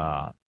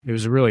it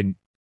was really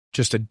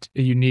just a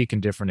unique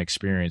and different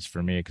experience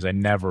for me because I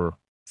never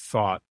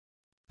thought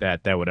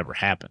that would ever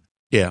happen.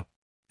 Yeah.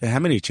 And how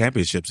many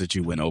championships did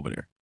you win over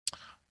there?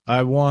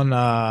 I won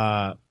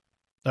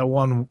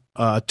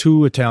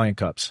 2 Italian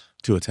Cups.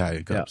 2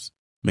 Italian Cups.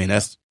 Yeah.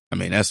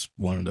 That's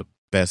one of the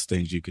best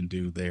things you can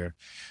do there.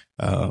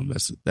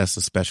 That's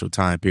a special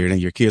time period,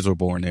 and your kids were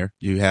born there.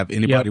 Do you have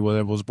anybody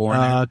that was born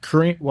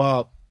there?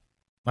 Well,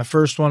 my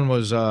first one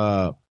was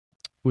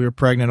we were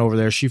pregnant over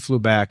there. She flew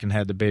back and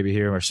had the baby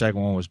here. Our second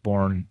one was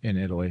born in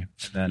Italy,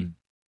 and then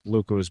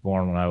Luca was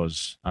born when I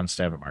was on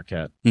staff at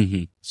Marquette.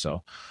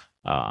 So,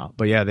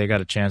 but yeah, they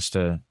got a chance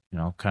to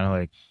kind of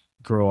like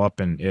grow up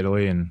in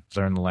Italy and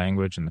learn the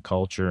language and the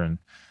culture, and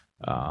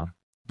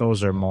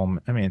those are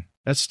moments. I mean,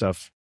 that's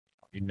stuff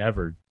you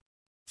never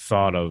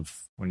thought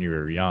of when you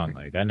were young.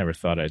 Like I never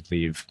thought I'd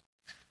leave,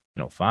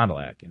 Fond du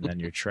Lac, and then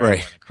you're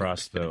traveling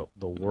across the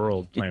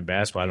world playing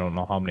basketball. I don't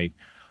know how many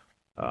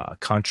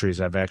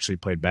countries I've actually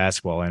played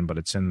basketball in, but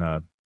it's in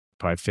the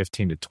probably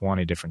 15 to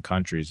 20 different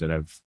countries that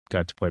I've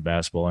got to play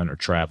basketball in or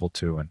travel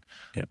to, and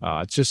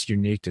it's just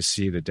unique to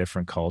see the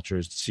different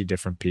cultures, to see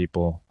different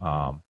people.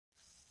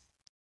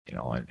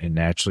 And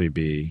naturally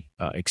be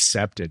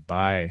accepted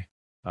by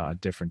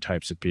different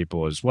types of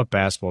people is what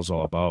basketball is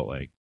all about.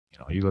 Like,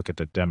 you look at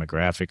the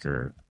demographic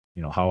or,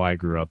 how I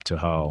grew up to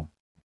how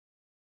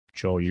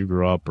Joe, you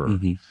grew up, or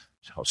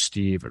how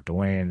Steve or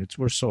Dwayne,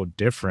 we're so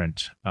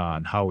different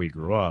on how we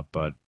grew up,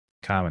 but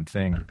the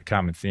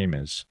common theme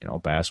is,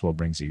 basketball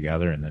brings you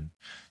together, and then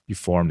you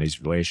form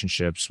these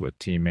relationships with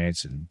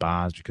teammates and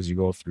bonds because you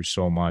go through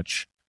so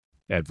much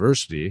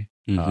adversity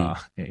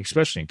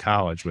especially in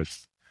college.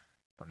 With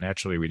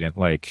naturally, we didn't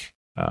like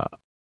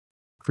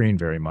Green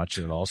very much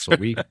at all, so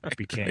we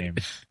became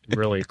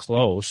really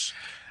close.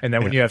 And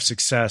then when you have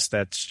success,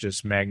 that's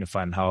just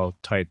magnifying how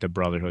tight the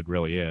brotherhood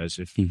really is.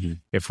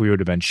 If we would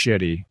have been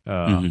shitty,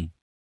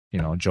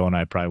 Joe and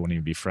I probably wouldn't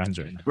even be friends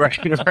right now. Right.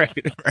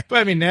 But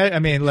I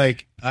mean,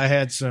 like I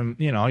had some,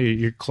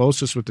 you're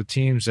closest with the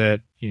teams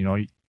that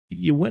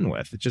you win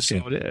with. It's just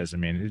how it is. I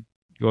mean, you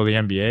go to the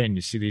NBA and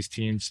you see these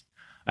teams.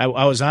 I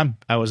was on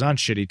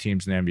shitty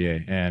teams in the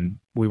NBA, and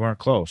we weren't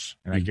close.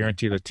 And I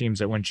guarantee the teams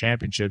that win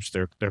championships,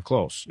 they're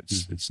close.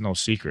 It's no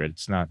secret.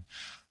 It's not,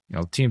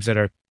 teams that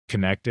are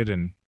connected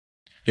and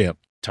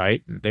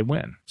tight, they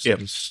win. So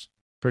it's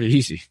pretty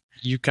easy.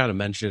 You kind of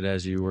mentioned it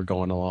as you were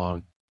going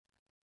along.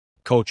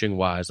 Coaching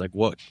wise, like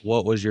what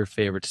was your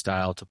favorite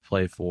style to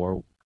play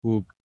for?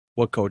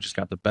 What coaches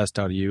got the best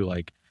out of you?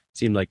 Like, it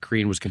seemed like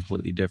Crean was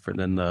completely different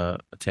than the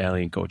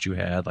Italian coach you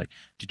had. Like,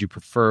 did you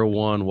prefer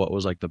one? What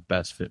was like the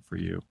best fit for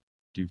you,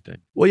 do you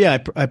think? Well, yeah,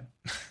 I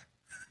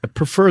would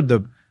prefer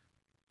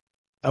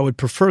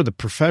the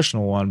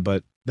professional one,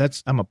 but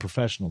I'm a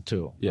professional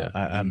too. Yeah.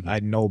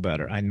 I know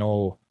better. I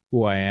know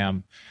who I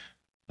am.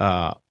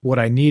 What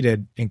I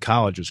needed in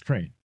college was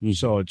Crean.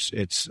 So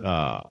it's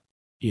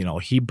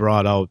he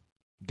brought out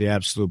the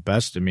absolute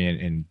best of me,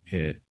 and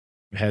it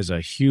has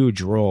a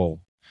huge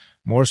role,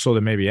 more so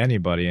than maybe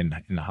anybody, in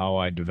how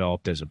I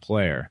developed as a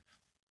player.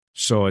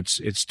 So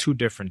it's two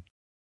different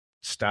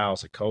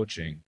styles of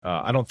coaching.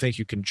 I don't think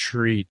you can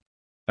treat's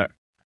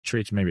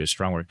maybe a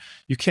strong word.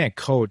 You can't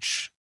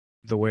coach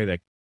the way that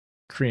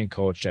Crean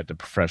coached at the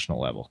professional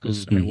level,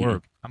 because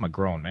I'm a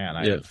grown man.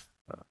 I have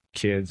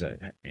kids.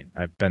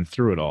 I've been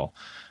through it all.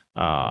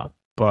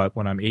 But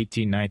when I'm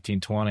 18,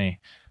 19, 20,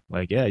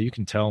 you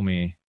can tell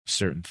me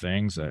certain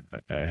things. I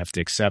have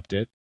to accept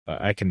it.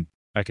 I can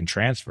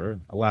transfer.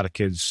 A lot of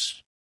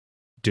kids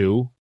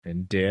do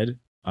and did.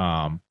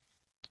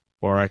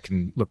 Or I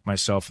can look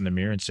myself in the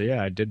mirror and say,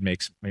 yeah,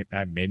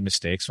 I made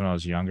mistakes when I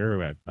was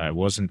younger. I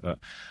wasn't,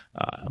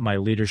 my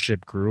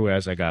leadership grew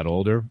as I got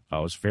older. I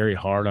was very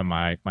hard on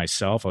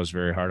myself. I was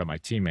very hard on my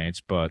teammates,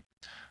 but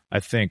I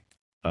think,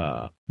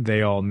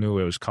 they all knew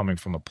it was coming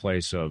from a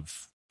place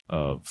of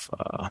you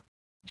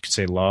could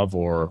say love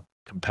or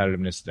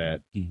competitiveness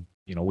that,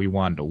 we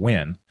wanted to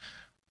win.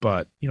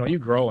 But, you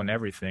grow in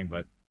everything,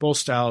 but both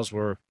styles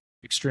were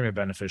extremely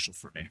beneficial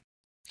for me.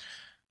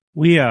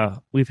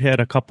 We've had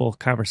a couple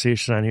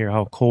conversations on here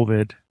how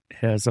COVID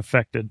has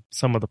affected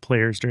some of the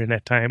players during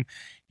that time.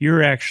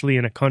 You're actually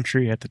in a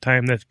country at the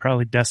time that's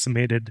probably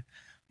decimated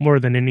more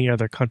than any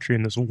other country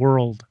in this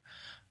world.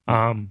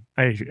 I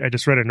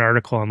just read an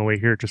article on the way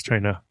here, just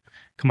trying to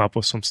come up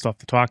with some stuff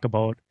to talk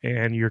about,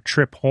 and your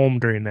trip home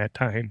during that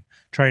time,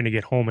 trying to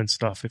get home and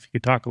stuff. If you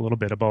could talk a little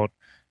bit about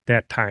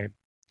that time.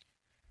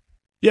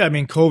 Yeah, I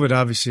mean, COVID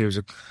obviously was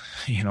a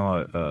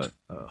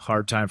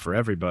hard time for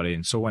everybody,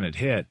 and so when it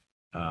hit,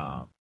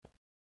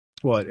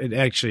 it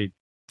actually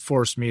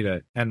forced me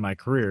to end my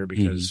career,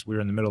 because we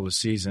were in the middle of the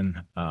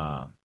season.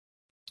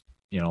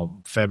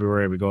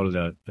 February we go to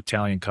the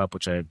Italian Cup,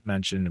 which I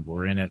mentioned.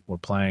 We're in it, we're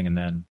playing, and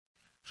then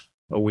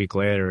a week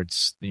later,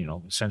 it's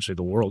essentially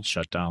the world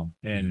shut down.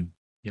 And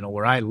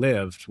where I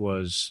lived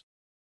was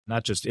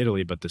not just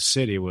Italy, but the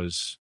city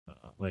was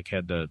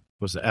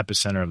was the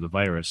epicenter of the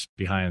virus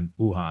behind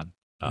Wuhan.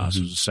 So it was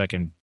the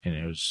second, and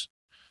it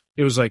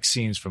was like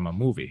scenes from a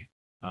movie.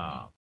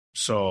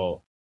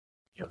 So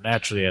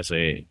naturally, as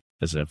a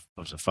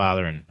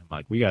father, and I'm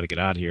like, we got to get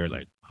out of here.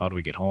 Like, how do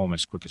we get home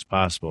as quick as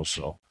possible?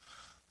 So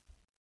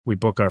we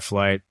book our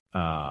flight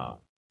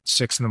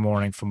 6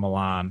 a.m. from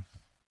Milan.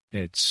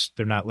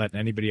 They're not letting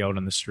anybody out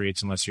on the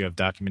streets unless you have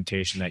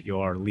documentation that you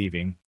are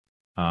leaving.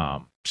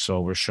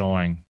 So we're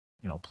showing,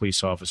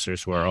 police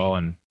officers who are all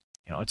in,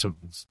 it's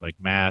like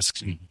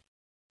masks and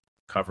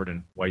covered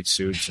in white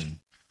suits, and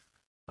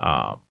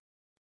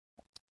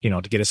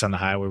to get us on the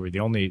highway. We're the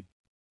only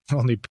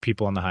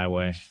people on the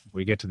highway.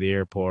 We get to the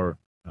airport,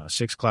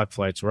 6 o'clock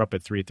flights. We're up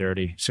at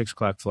 3:30. 6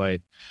 o'clock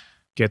flight.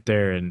 Get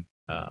there, and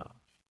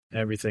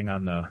everything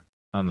on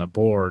the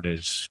board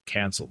is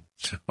canceled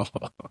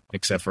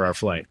except for our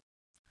flight.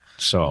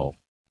 So,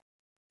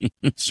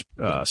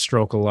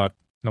 stroke of luck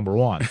number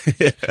one.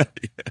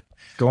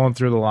 Going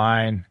through the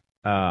line,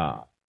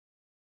 and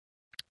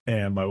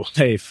my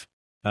wife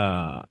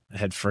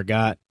had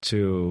forgot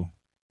to.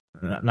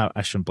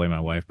 I shouldn't blame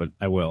my wife, but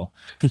I will.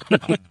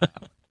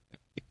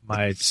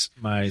 I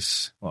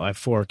have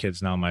 4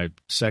 kids now. My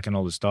second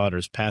oldest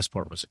daughter's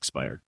passport was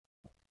expired,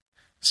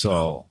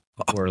 so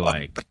we're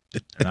like,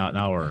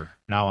 now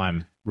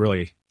I'm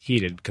really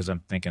heated, because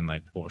I'm thinking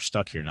like, well, we're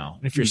stuck here now.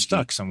 And if you're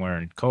stuck somewhere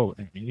in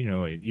COVID,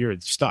 you're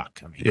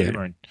stuck. I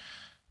mean,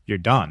 you're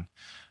done.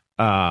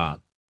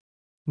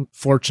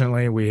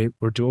 Fortunately,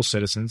 we're dual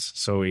citizens,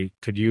 so we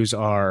could use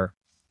our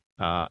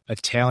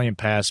Italian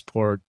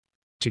passport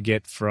to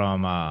get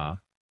from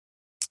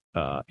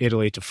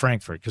Italy to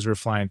Frankfurt, because we're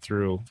flying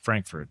through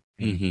Frankfurt.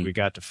 We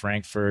got to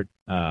Frankfurt,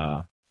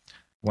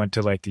 went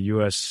to like the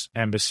U.S.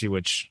 embassy,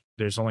 which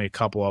there's only a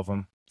couple of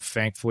them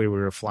thankfully we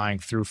were flying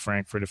through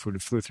Frankfurt. If we would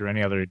have flew through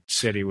any other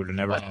city, we would have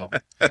never known.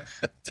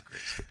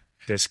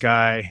 This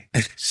guy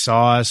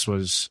saw us,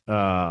 was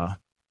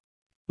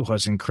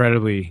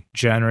incredibly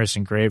generous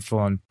and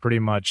grateful, and pretty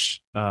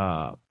much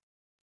not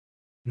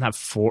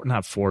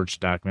forged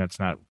documents,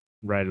 not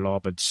right at all,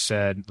 but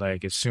said,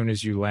 like, as soon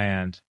as you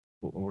land,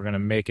 we're going to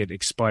make it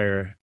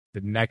expire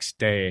the next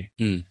day.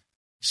 As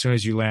soon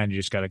as you land, you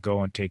just got to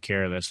go and take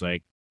care of this.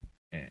 Like,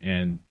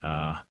 and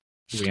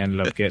we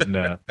ended up getting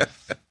to,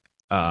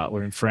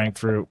 we're in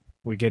Frankfurt.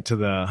 We get to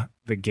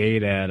the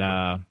gate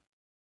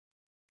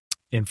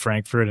in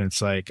Frankfurt, and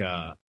it's like,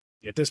 at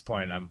this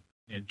point,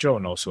 Joe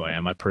knows who I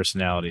am. My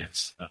personality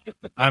is,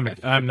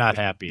 I'm not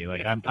happy.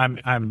 Like,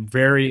 I'm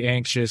very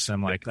anxious.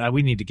 I'm like,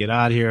 we need to get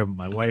out of here.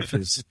 My wife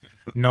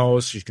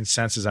knows, she can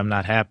senses I'm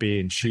not happy,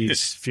 and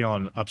she's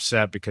feeling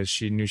upset because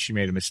she knew she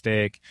made a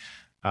mistake,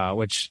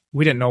 which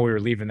we didn't know we were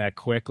leaving that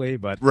quickly.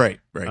 But right.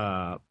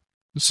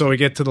 So we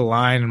get to the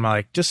line, and I'm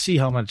like, just see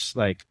how much,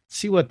 like,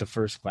 see what the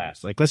first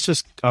class, like, let's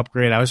just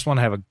upgrade. I just want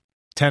to have a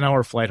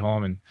 10-hour flight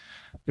home, and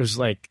it was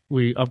like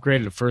we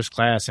upgraded to first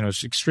class, and it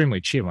was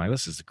extremely cheap. I'm like,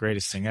 this is the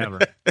greatest thing ever.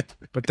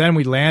 But then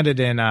we landed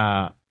in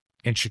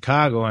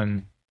Chicago,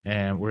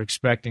 and we're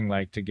expecting,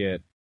 like, to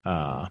get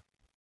a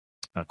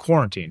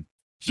quarantine.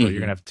 So you're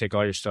gonna have to take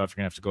all your stuff.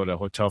 You're gonna have to go to a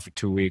hotel for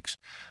 2 weeks.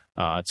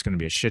 It's gonna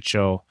be a shit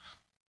show.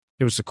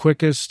 It was the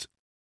quickest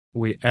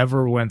we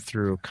ever went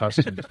through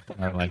customs.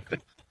 Like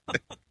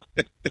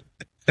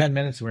 10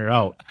 minutes and we were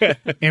out.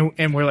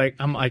 And we're like,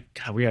 I'm like,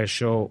 God, we gotta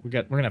show,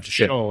 we're gonna have to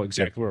show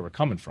exactly where we're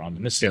coming from.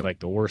 And this is like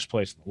the worst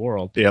place in the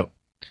world. Yep.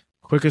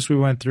 Quickest we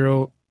went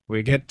through,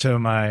 we get to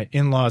my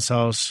in-laws'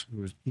 house,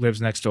 who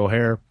lives next to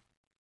O'Hare.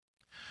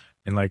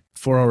 And like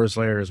 4 hours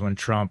later is when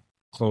Trump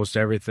closed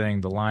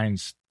everything. The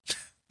lines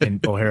in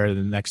O'Hare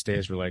the next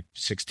days were like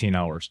 16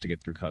 hours to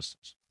get through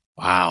customs.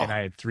 Wow. And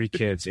I had 3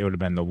 kids. It would have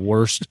been the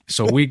worst.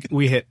 So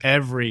we hit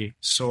every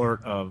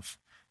sort of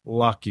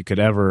luck you could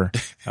ever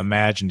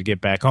imagine to get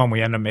back home.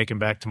 We ended up making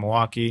back to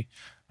Milwaukee.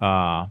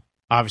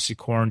 Obviously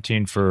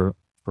quarantined for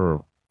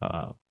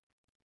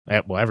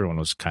everyone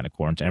was kind of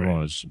quarantined.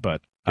 Everyone was,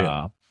 but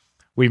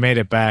we made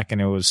it back,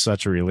 and it was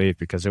such a relief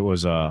because it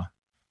was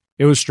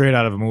straight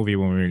out of a movie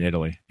when we were in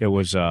Italy. It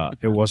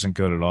wasn't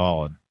good at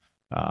all. And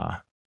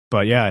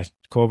but yeah,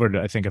 COVID,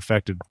 I think,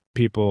 affected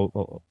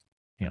people,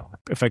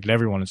 affected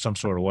everyone in some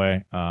sort of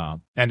way.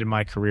 Ended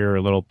my career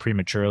a little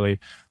prematurely,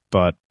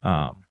 but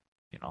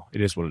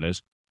it is what it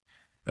is.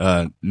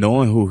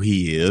 Knowing who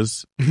he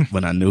is,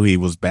 when I knew he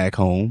was back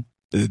home,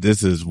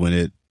 this is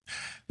when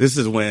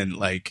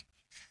like,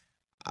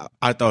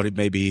 I thought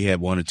maybe he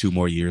had 1 or 2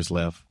 more years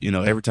left.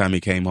 Every time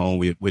he came home,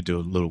 we'd do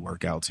little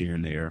workouts here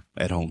and there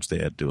at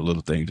Homestead, do a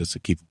little thing just to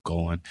keep him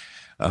going.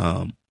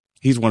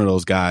 He's one of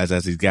those guys,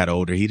 as he's got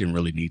older, he didn't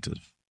really need to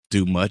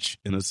do much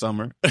in the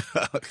summer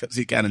because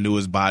he kind of knew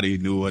his body,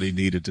 knew what he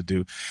needed to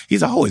do.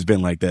 He's always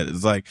been like that.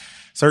 It's like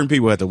certain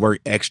people have to work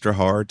extra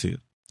hard to,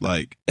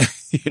 like,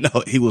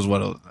 he was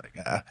one of those, like,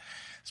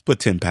 let's put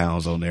 10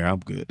 pounds on there. I'm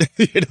good.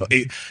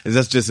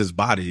 That's just his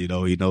body.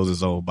 He knows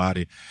his own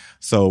body.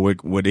 So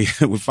when we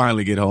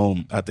finally get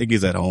home, I think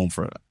he's at home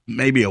for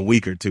maybe a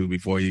week or 2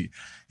 before he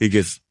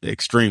gets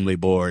extremely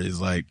bored.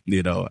 He's like,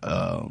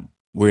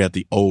 we're at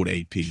the old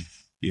AP,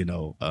 in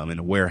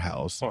a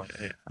warehouse.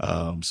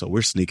 So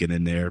we're sneaking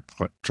in there,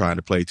 trying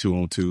to play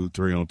 2-on-2,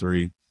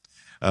 3-on-3.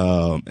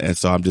 And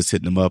so I'm just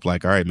hitting them up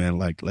like, all right, man,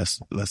 like, let's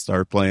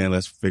start playing.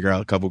 Let's figure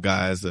out a couple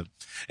guys.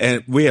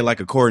 And we had like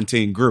a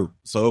quarantine group.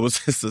 So it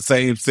was just the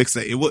same 6,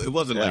 8. It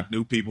wasn't like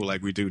new people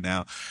like we do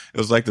now. It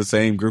was like the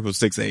same group of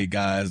 6, 8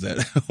 guys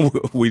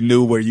that we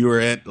knew where you were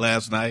at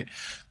last night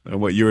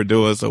and what you were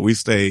doing. So we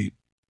stayed,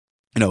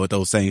 with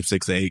those same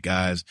 6, 8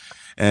 guys.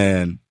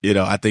 And,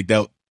 I think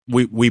that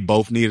we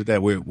both needed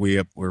that.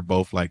 We're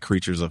both like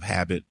creatures of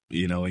habit,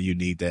 and you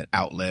need that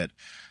outlet.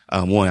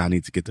 One, I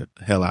need to get the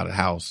hell out of the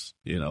house,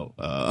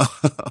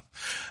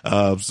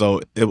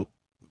 so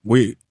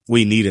we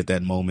needed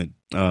that moment.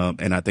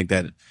 And I think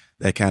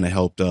that kind of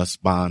helped us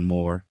bond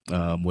more,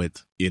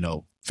 with,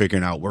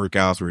 figuring out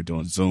workouts. We were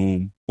doing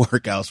Zoom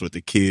workouts with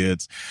the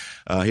kids.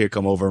 He'd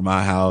come over to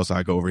my house.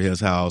 I go over to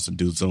his house and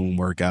do Zoom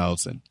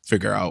workouts and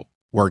figure out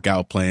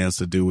workout plans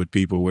to do with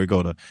people. We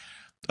go to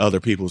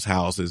other people's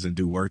houses and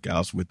do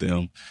workouts with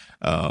them.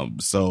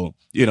 So,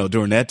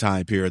 during that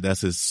time period,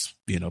 that's his,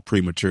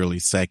 prematurely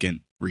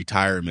second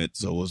retirement.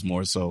 So it was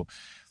more so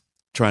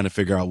trying to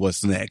figure out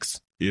what's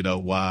next,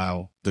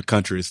 while the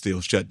country is still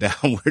shut down.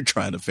 We're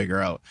trying to figure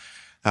out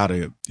how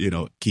to,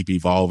 keep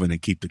evolving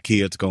and keep the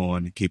kids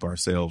going and keep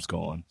ourselves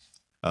going.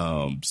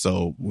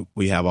 So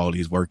we have all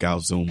these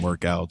workouts, Zoom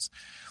workouts.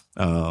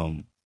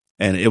 And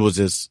it was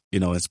just,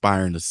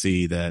 inspiring to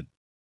see that,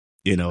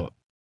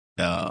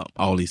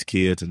 all these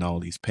kids and all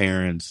these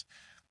parents,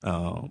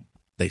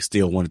 they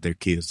still wanted their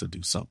kids to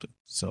do something.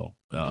 So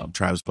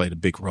Travis played a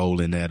big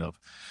role in that, of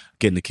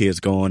getting the kids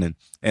going.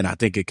 And I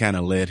think it kind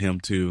of led him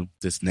to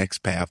this next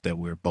path that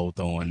we're both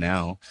on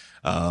now,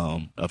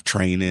 of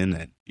training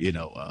and,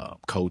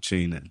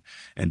 coaching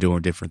and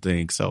doing different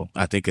things. So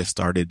I think it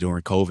started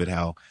during COVID,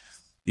 how,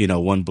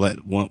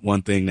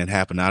 one thing that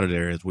happened out of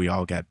there is we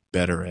all got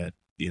better at,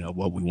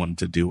 what we wanted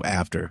to do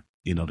after,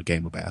 the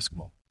game of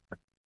basketball.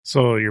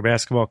 So your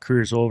basketball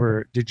career's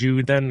over. Did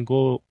you then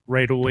go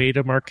right away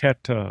to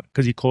Marquette?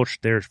 Because you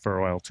coached there for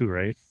a while too,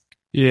 right?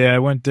 Yeah, I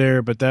went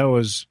there, but that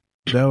was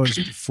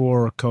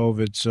before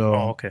COVID. So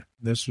okay.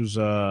 This was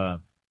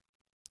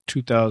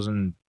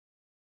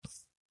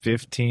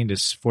 2015 to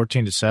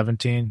 14 to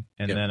 17,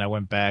 and then I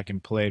went back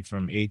and played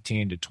from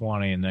 18 to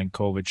 20, and then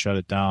COVID shut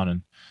it down.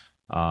 And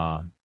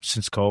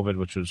since COVID,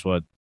 which was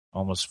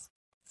almost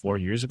 4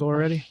 years ago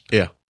already.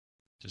 Yeah,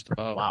 just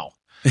about. Wow.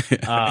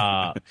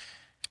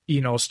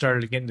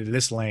 Started to get into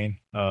this lane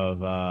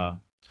of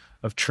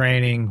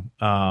training.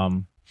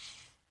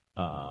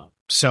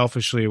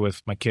 Selfishly,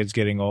 with my kids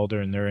getting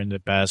older and they're into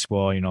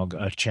basketball,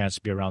 a chance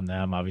to be around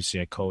them. Obviously,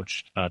 I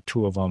coached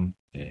two of them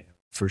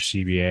for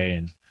CBA,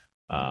 and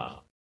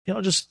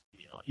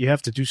you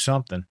have to do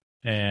something.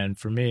 And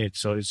for me,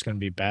 it's going to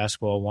be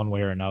basketball one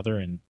way or another,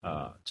 and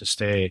to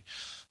stay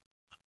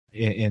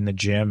in the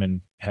gym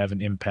and have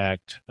an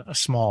impact, a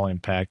small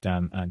impact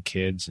on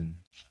kids, and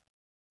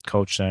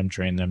coach them,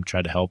 train them,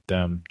 try to help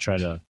them, try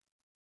to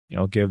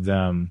give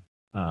them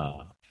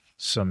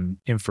some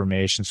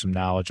information, some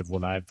knowledge of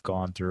what I've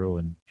gone through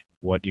and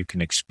what you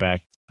can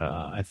expect,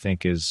 I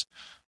think is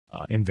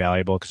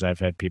invaluable, because I've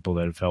had people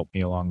that have helped me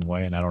along the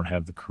way, and I don't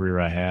have the career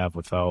I have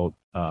without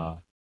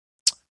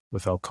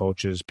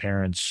coaches,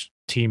 parents,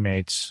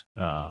 teammates.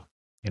 I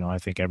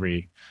think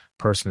every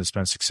person that's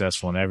been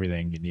successful in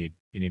everything, you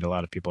need a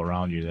lot of people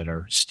around you that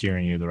are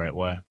steering you the right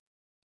way.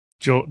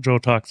 Joe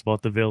talks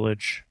about the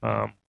village,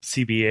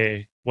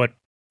 CBA.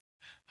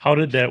 How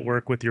did that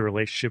work with your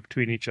relationship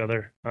between each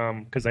other?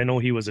 Because I know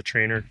he was a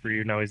trainer for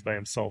you. Now he's by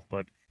himself,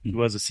 but he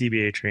was a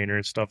CBA trainer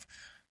and stuff.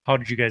 How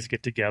did you guys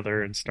get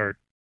together and start?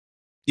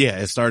 Yeah,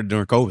 it started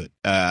during COVID.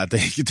 I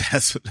think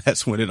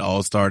that's when it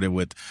all started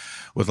with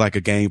like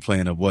a game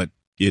plan of what,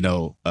 he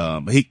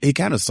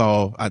kind of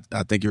saw,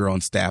 I think you were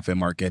on staff at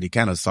Marquette. He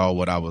kind of saw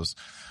what I was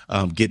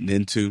getting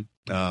into,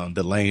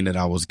 the lane that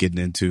I was getting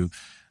into.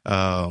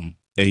 And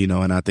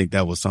I think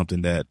that was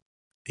something that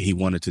you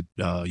wanted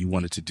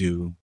to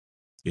do,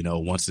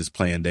 once his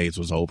playing days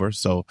was over.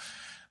 So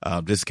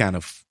this kind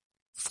of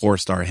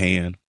forced our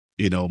hand,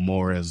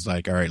 more as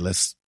like, all right,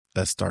 let's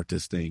start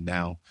this thing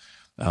now,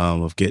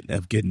 of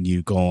getting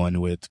you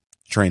going with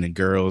training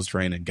girls,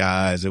 training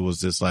guys. It was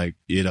just like,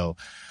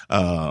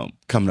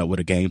 coming up with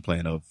a game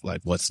plan of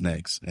like what's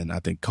next. And I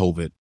think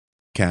COVID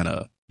kind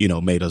of,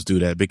 made us do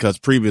that, because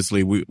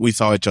previously we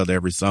saw each other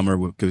every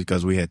summer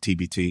because we had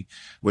TBT,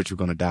 which we're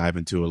going to dive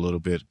into a little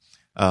bit.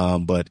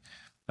 But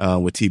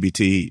with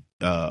TBT,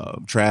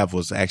 Trav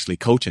was actually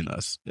coaching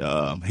us,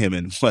 him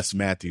and Wes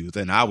Matthews,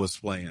 and I was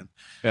playing.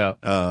 Yeah.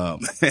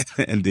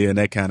 And then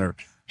that kind of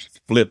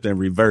flipped and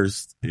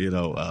reversed,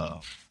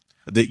 the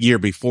year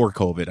before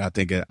COVID. I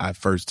think I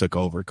first took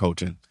over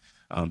coaching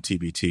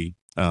TBT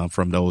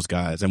from those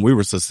guys, and we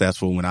were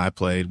successful when I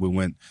played. We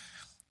went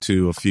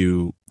to a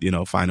few,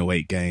 Final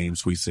Eight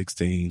games, Sweet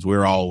 16s. We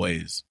were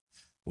always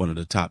one of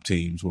the top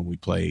teams when we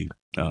played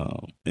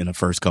in the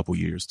first couple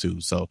years too.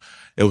 So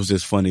it was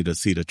just funny to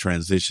see the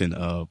transition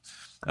of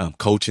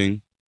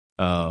coaching,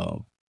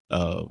 of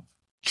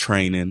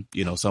training.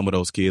 Some of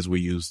those kids we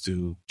used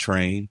to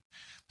train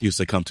used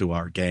to come to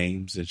our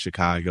games in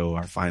Chicago,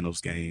 our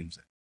finals games.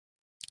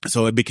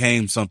 So it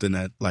became something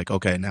that like,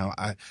 okay, now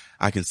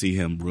I can see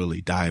him really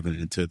diving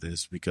into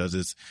this, because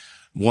it's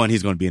one,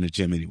 he's going to be in the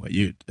gym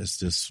anyway. It's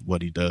just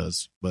what he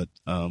does. But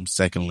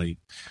secondly,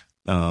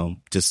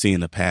 just seeing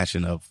the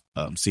passion of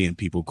seeing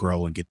people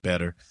grow and get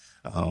better.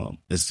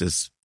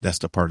 That's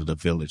the part of the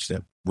village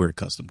that we're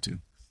accustomed to.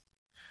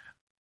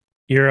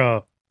 You're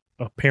a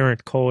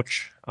parent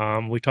coach.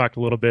 We talked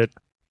a little bit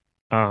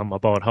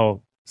about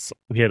how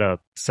we had a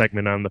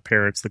segment on the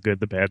parents, the good,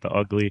 the bad, the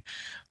ugly,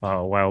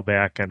 a while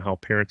back, and how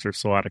parents are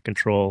so out of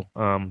control.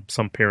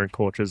 Some parent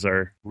coaches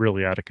are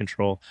really out of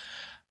control.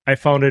 I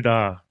found it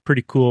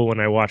pretty cool when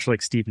I watched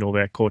like Steve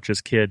Novak coach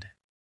his kid.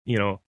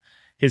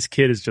 His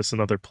kid is just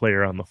another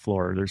player on the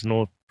floor. There's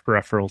no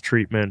peripheral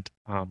treatment.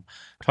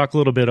 Talk a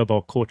little bit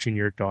about coaching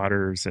your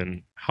daughters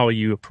and how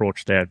you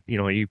approach that.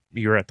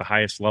 You're at the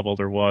highest level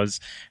there was,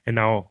 and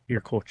now you're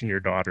coaching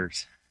your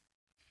daughters.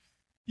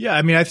 Yeah,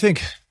 I mean, I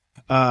think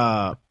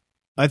I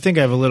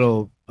have a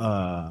little,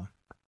 I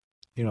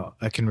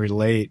can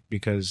relate,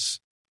 because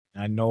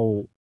I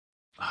know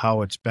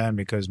how it's been,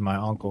 because my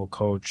uncle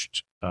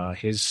coached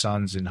his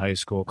sons in high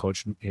school,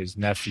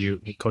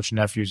 he coached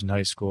nephews in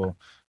high school.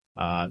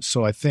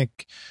 So I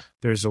think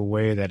there's a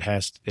way that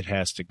it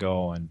has to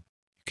go, and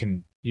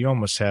you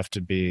almost have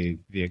to be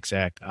the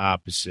exact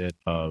opposite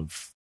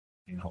of,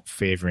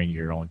 favoring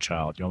your own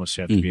child. You almost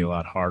have to be a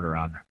lot harder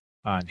on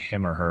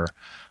him or her.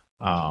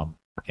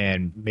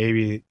 And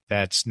maybe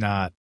that's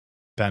not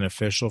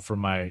beneficial for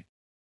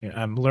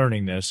I'm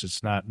learning this.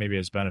 It's not maybe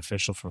as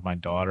beneficial for my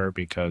daughter,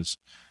 because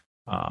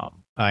I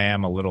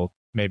am a little,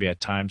 maybe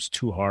at times,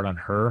 too hard on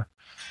her.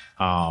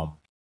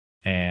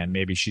 and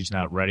maybe she's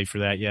not ready for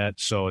that yet.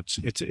 So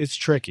it's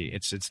tricky.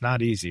 It's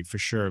not easy for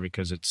sure,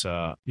 because it's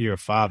you're a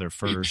father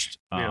first,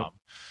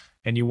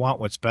 and you want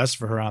what's best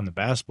for her on the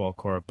basketball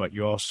court, but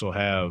you also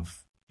have,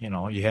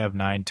 you have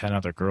 9, 10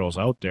 other girls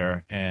out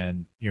there,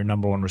 and your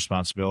number one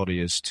responsibility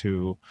is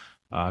to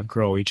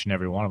grow each and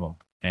every one of them.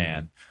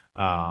 And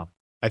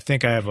I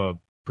think I have a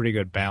pretty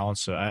good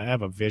balance. I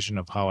have a vision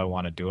of how I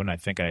want to do it, and I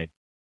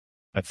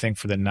think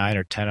for the 9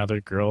 or 10 other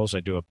girls,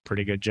 I do a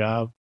pretty good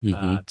job.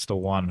 It's the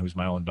one who's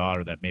my own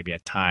daughter that maybe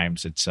at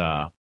times it's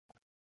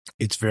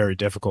very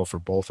difficult for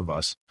both of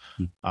us.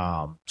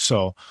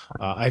 So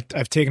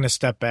I've taken a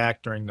step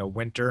back during the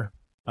winter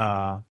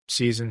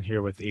season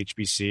here with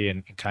HBC,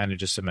 and kind of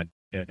just am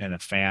a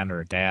fan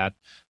or a dad.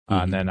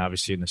 And then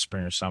obviously in the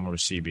spring or summer with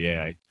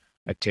CBA,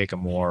 I take a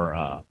more,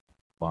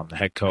 I'm the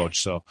head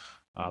coach. So,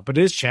 but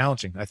it is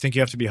challenging. I think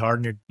you have to be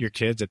hard on your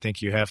kids. I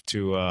think you have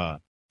to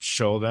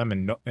show them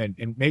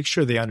and make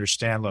sure they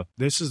understand, look,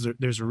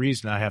 there's a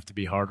reason I have to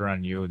be harder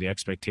on you. The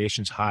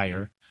expectation's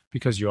higher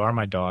because you are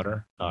my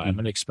daughter. I'm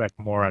going to expect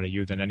more out of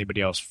you than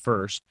anybody else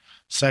first.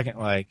 Second,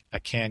 like I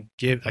can't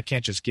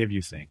just give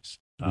you things.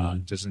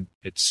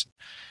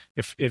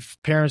 If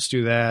parents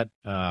do that,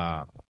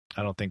 I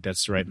don't think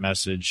that's the right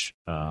message.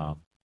 And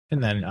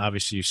then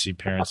obviously you see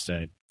parents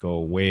that go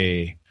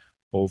way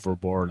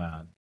overboard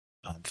on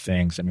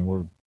things. I mean,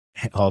 we're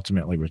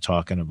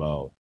talking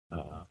about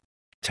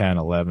 10,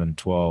 11,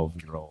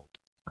 12-year-old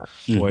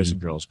boys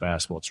and girls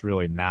basketball. It's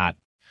really not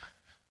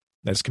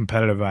as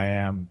competitive I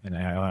am, and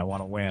I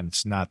want to win.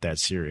 It's not that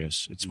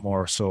serious. It's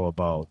more so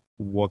about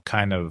what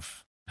kind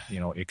of,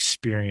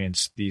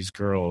 experience these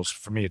girls,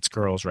 for me, it's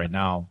girls right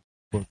now,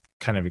 what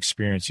kind of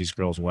experience these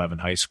girls will have in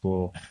high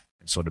school.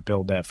 And so to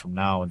build that from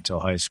now until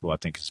high school, I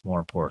think is more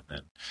important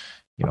than,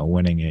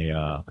 winning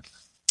a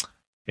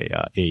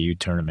AU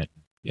tournament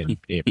in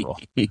April.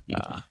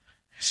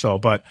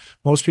 But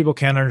most people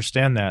can't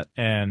understand that,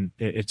 and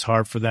it's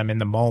hard for them in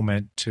the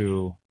moment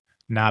to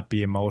not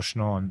be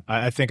emotional. And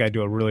I think I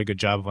do a really good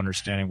job of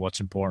understanding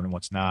what's important and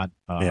what's not.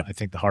 I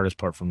think the hardest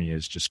part for me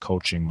is just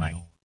coaching my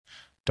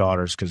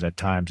daughters, because at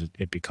times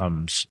it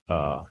becomes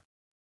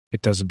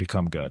it doesn't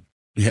become good.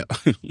 Yeah.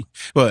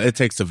 Well, it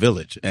takes a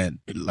village, and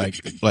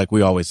like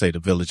we always say, the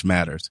village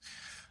matters.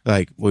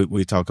 Like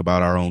we talk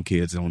about our own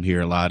kids on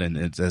here a lot, and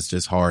it's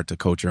just hard to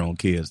coach your own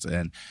kids.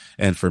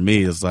 And for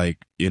me, it's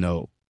like,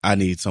 I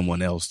need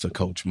someone else to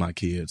coach my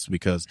kids,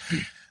 because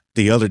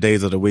the other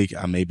days of the week,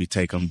 I maybe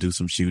take them, do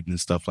some shooting and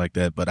stuff like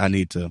that. But I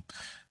need to,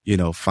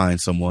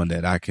 find someone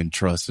that I can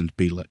trust and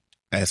be like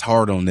as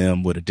hard on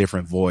them with a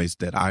different voice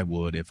that I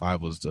would if I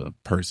was the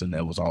person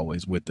that was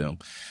always with them.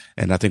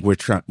 And I think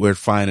we're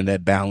finding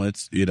that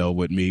balance,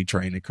 with me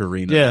training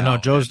Karina. Yeah, no,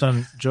 Joe's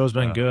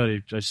been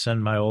good. I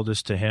send my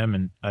oldest to him,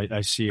 and I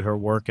see her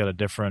work at a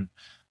different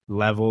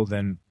level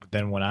than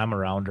when I'm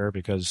around her,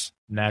 because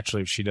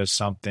naturally if she does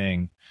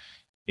something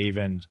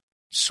even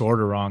sort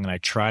of wrong and I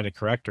try to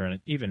correct her,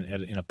 and even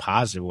in a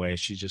positive way,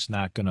 she's just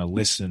not going to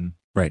listen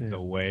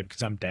the way,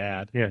 because I'm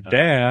dad. Yeah,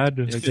 dad.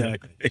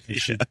 Exactly.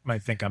 She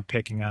might think I'm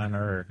picking on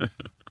her.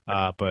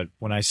 But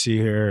when I see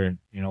her,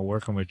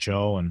 working with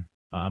Joe, and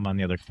I'm on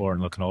the other court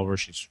and looking over,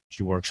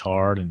 she works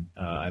hard, and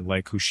I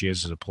like who she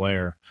is as a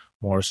player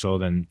more so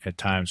than at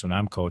times when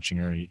I'm coaching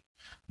her,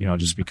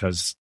 just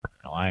because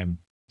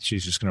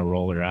she's just going to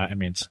roll her out. I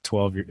mean, it's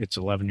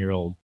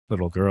 11-year-old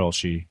little girl.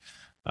 She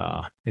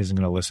isn't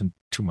going to listen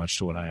too much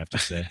to what I have to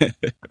say.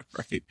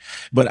 Right.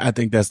 But I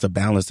think that's the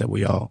balance that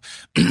we all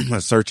are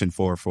searching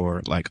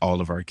for like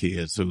all of our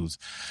kids who's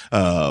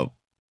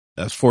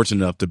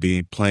fortunate enough to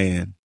be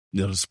playing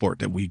the sport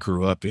that we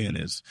grew up in.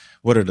 Is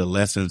what are the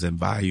lessons and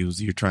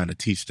values you're trying to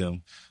teach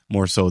them,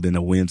 more so than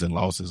the wins and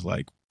losses.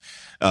 Like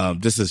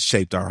this has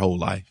shaped our whole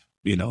life,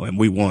 and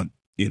we want,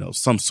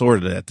 some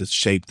sort of that to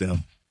shape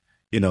them,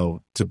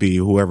 to be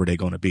whoever they're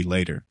going to be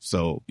later.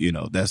 So,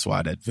 that's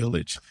why that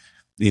village,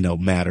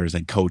 matters,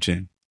 and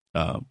coaching,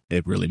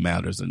 it really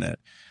matters in that.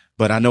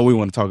 But I know we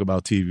want to talk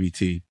about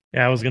TBT.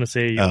 Yeah, I was gonna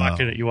say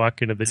you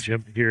walk into the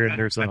gym here, and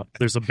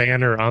there's a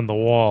banner on the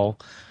wall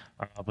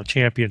of a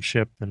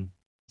championship, and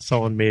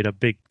someone made a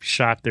big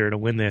shot there to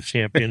win that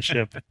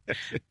championship.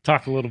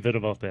 Talk a little bit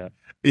about that.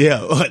 Yeah,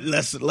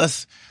 let's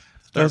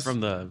start from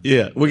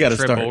the we got to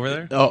start over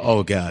there.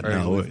 Oh God,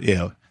 no,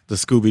 the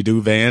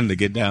Scooby-Doo van to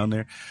get down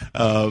there.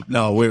 But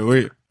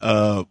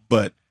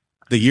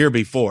the year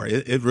before,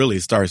 it really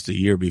starts the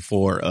year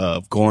before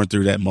of going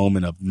through that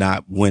moment of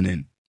not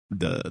winning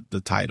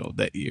the title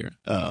that year.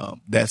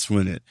 That's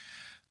when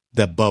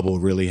that bubble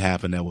really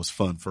happened. That was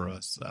fun for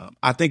us.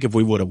 I think if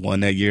we would have won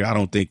that year, I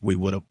don't think we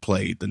would have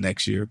played the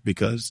next year,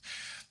 because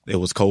it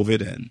was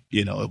COVID and,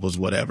 it was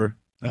whatever.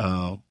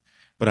 But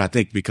I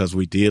think because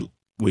we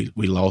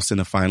lost in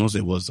the finals,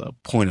 it was a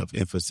point of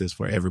emphasis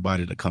for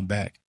everybody to come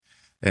back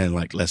and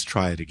let's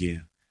try it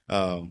again.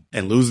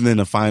 And losing in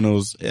the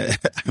finals,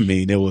 I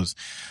mean, it was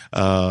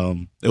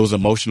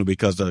emotional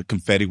because the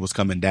confetti was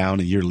coming down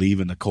and you're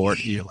leaving the court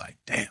and you're like,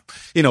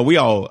 damn, we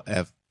all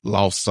have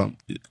lost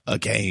a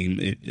game.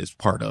 It's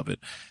part of it.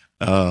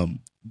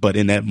 But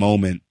in that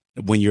moment,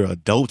 when you're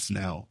adults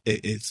now,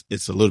 it's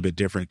a little bit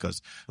different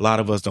because a lot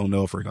of us don't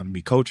know if we're going to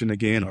be coaching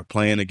again or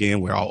playing again.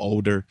 We're all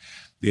older,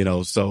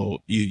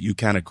 so you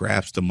kind of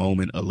grasp the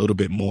moment a little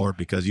bit more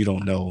because you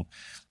don't know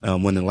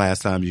when the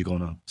last time you're going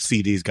to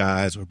see these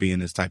guys or be in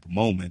this type of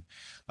moment.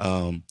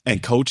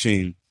 And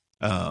coaching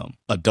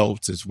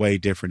adults is way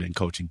different than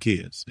coaching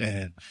kids.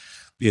 And,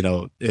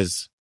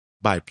 is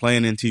by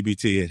playing in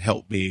TBT, it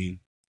helped me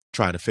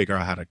try to figure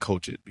out how to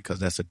coach it because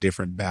that's a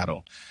different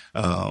battle.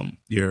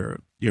 You're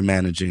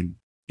managing,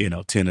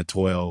 10 or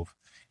 12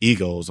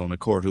 egos on the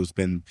court who's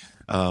been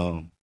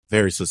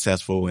very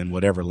successful in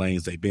whatever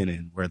lanes they've been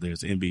in, whether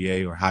it's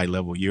NBA or high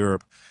level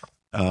Europe.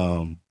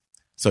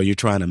 So you're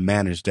trying to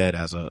manage that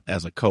as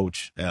a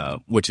coach,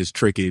 which is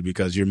tricky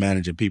because you're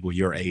managing people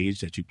your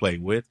age that you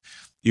played with.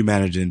 You're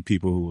managing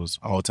people who was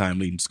all-time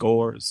leading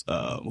scorers,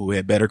 who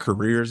had better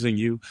careers than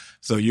you.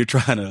 So you're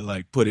trying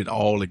to put it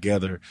all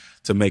together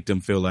to make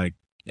them feel like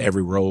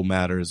every role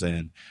matters.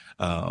 And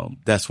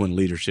that's when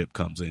leadership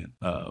comes in.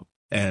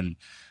 And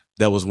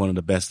that was one of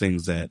the best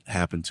things that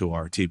happened to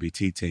our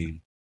TBT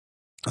team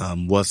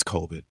was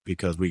COVID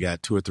because we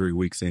got 2 or 3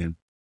 weeks in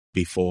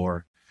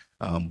before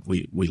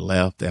we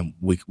left and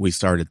we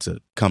started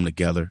to come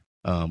together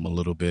a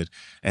little bit,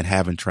 and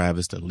having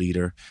Travis, the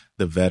leader,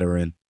 the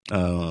veteran,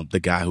 the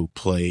guy who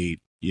played,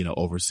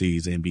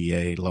 overseas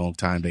NBA long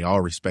time, they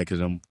all respected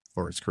him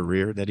for his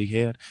career that he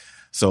had.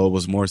 So it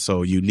was more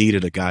so you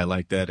needed a guy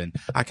like that. And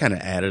I kind of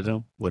added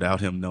him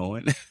without him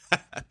knowing.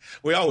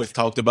 We always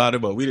talked about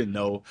it, but we didn't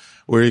know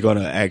where you're going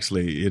to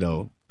actually,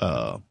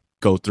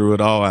 go through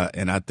it all.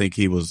 And I think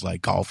he was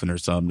golfing or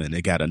something and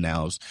it got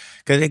announced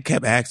because they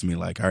kept asking me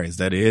all right, is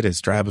that it?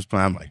 Is Travis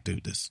playing? I'm like,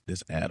 dude, this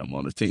Adam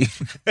on the team.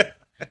 And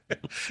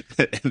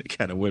it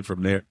kind of went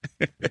from there.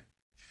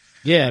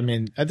 Yeah. I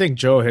mean, I think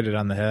Joe hit it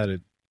on the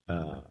head.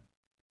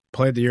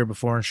 Played the year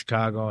before in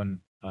Chicago and,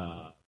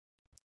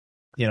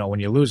 when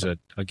you lose a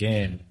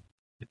game,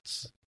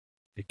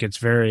 it gets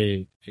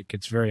very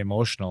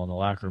emotional in the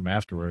locker room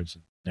afterwards.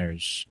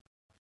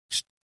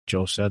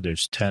 Joe said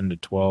there's 10 to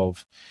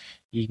 12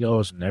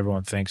 egos and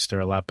everyone thinks they're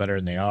a lot better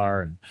than they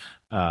are. And,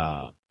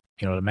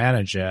 to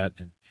manage that,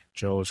 and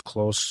Joe's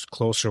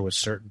closer with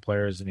certain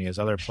players than he has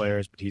other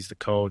players, but he's the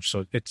coach.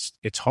 So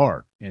it's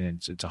hard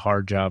and it's a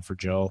hard job for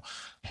Joe.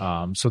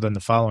 So then the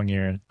following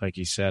year, like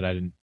you said, I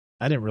didn't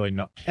really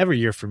know. Every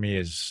year for me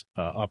is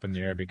up in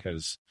the air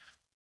because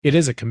it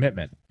is a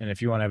commitment. And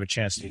if you want to have a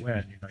chance to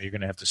win, you're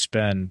going to have to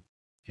spend,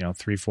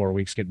 3-4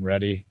 weeks getting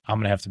ready. I'm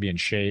going to have to be in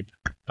shape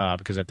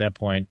because at that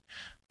point,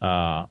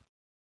 I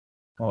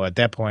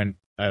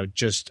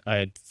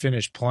had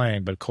finished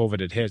playing, but COVID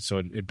had hit. So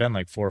it'd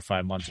been 4 or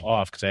 5 months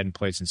off because I hadn't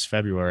played since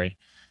February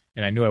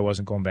and I knew I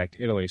wasn't going back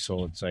to Italy.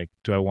 So it's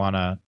do I want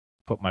to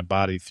put my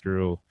body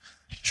through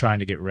trying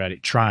to get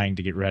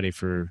ready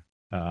for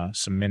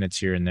some minutes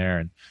here and there.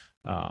 And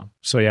I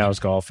was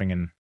golfing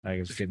and I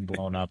was getting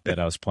blown up that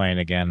I was playing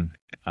again.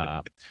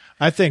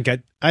 I think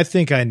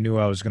I knew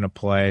I was going to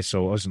play,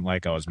 so it wasn't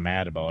like I was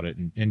mad about it.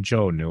 And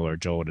Joe knew, or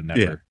Joe would have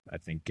never, I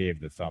think, gave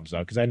the thumbs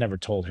up because I never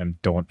told him,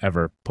 don't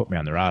ever put me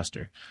on the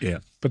roster. Yeah.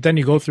 But then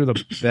you go through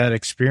that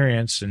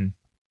experience, and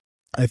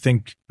I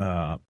think,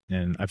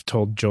 and I've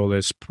told Joe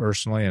this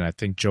personally, and I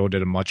think Joe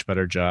did a much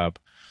better job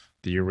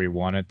the year we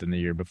won it than the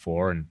year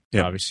before. And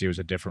obviously it was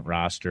a different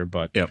roster,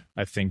 but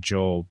I think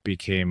Joe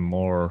became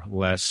more or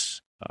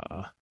less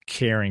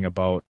caring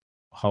about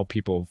how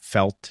people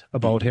felt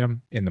about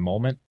him in the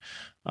moment.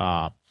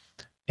 And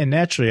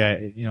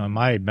naturally,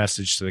 my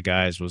message to the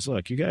guys was,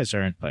 look, you guys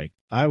aren't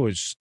I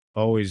was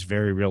always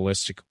very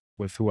realistic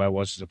with who I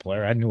was as a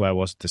player. I knew I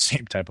wasn't the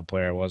same type of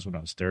player I was when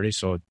I was 30.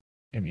 So,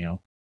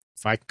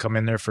 if I could come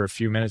in there for a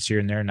few minutes here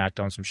and there, knock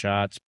down some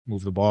shots,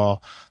 move the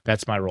ball,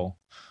 that's my role.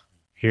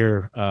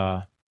 Here,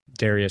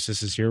 Darius,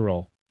 this is your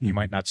role. You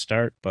might not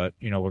start, but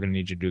we're going to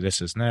need you to do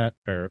this, and that,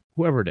 or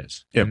whoever it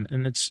is. Yep.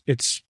 And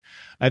it's.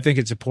 I think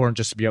it's important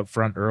just to be up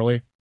front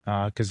early,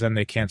 because then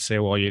they can't say,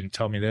 "Well, you didn't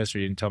tell me this or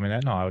you didn't tell me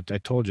that." No, I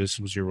told you this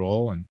was your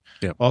role, and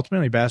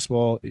ultimately,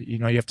 basketball, you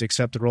have to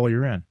accept the role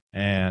you're in.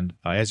 And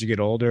as you get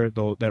older,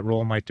 though, that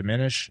role might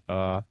diminish.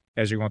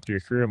 As you're going through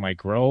your career, it might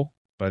grow,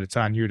 but it's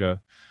on you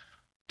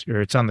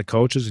it's on the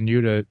coaches and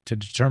you to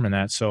determine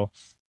that. So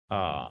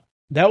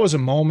that was a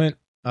moment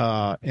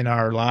in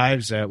our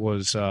lives that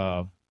was.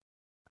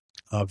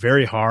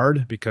 Very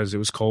hard because it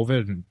was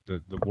COVID and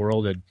the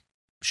world had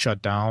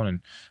shut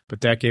down, but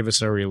that gave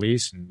us a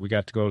release, and we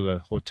got to go to the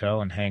hotel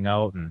and hang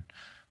out and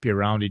be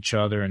around each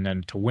other, and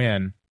then to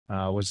win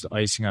was the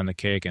icing on the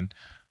cake. And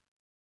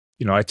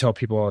I tell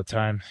people all the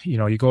time,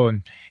 you go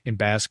in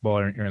basketball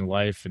or in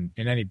life and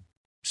in any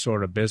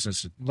sort of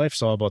business,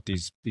 life's all about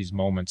these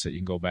moments that you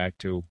can go back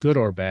to, good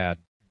or bad.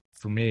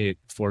 For me,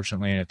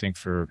 fortunately, and I think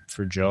for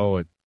Joe,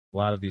 a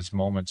lot of these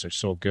moments are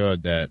so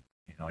good that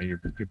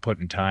you're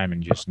putting time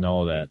and just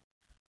know that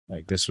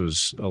this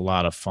was a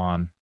lot of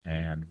fun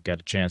and got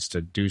a chance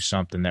to do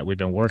something that we've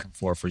been working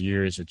for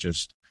years. It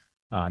just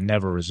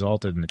never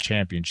resulted in the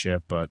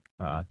championship, but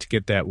to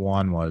get that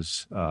one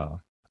was a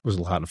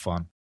lot of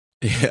fun.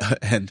 Yeah,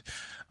 and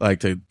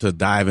to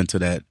dive into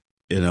that,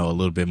 a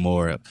little bit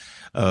more.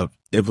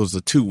 It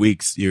was 2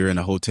 weeks you're in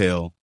a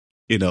hotel,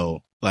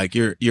 like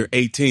you're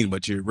 18,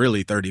 but you're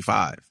really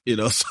 35,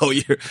 so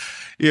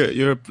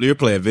you're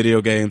playing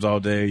video games all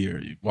day.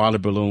 You're water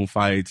balloon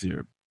fights.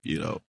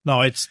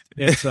 No, it's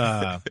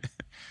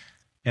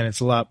and it's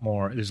a lot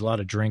more. There's a lot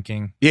of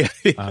drinking. Yeah.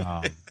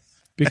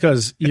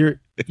 Because you're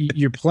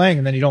playing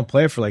and then you don't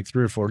play for like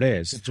 3 or 4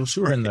 days. So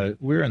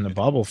we were in the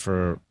bubble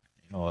for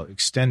an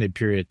extended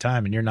period of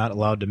time, and you're not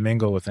allowed to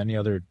mingle with any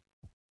other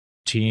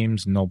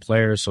teams, no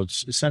players. So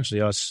it's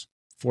essentially us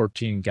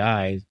 14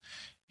 guys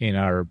in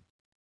our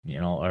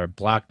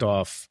blocked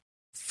off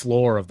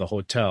floor of the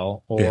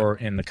hotel or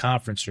in the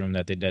conference room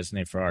that they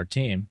designate for our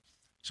team.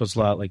 So it's a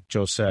lot like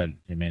Joe said.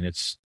 I mean,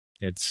 it's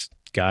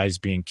guys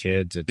being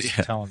kids. It's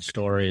telling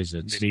stories.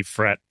 It's mini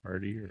frat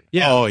party.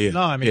 yeah. Oh yeah.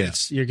 No, I mean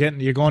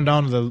you're going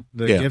down to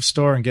the gift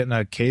store and getting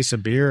a case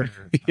of beer.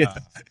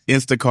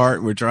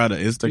 Instacart. We're trying to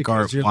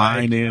Instacart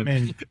wine in. I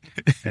mean,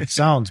 it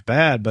sounds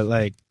bad,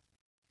 but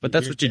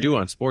that's what you do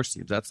on sports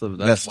teams. That's why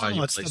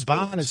you it's play the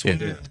sports.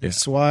 bond.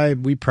 It's why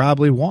we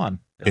probably won.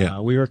 Yeah.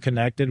 We were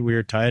connected. We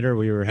were tighter.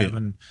 We were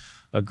having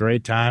a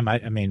great time.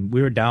 I mean,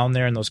 we were down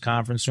there in those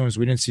conference rooms.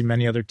 We didn't see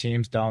many other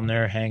teams down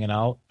there hanging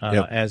out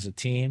as a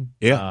team.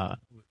 Yeah.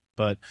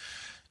 But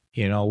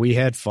we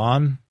had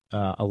fun,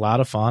 a lot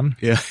of fun.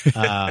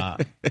 Yeah.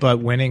 But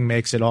winning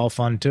makes it all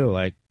fun too.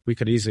 Like we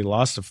could easily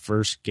lost the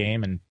first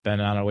game and been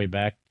on our way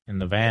back in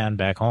the van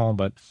back home,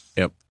 but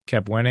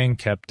kept winning,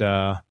 kept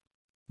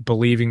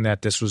believing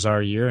that this was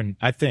our year. And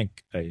I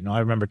think, I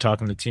remember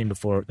talking to the team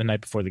the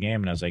night before the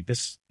game, and I was like,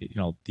 this,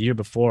 the year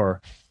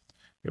before,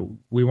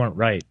 we weren't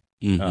right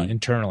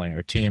internally,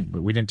 our team,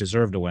 but we didn't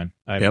deserve to win.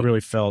 I really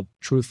felt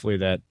truthfully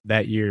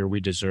that year we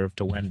deserved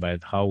to win by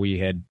how we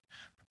had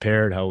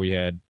prepared, how we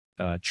had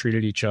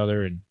treated each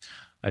other. And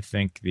I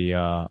think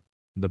the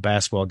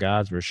basketball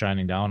gods were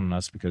shining down on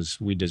us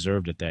because we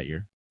deserved it that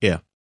year.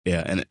 Yeah.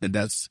 Yeah, and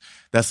that's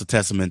a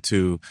testament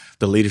to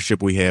the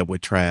leadership we had with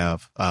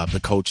Trav,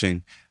 the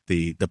coaching,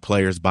 the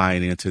players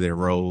buying into their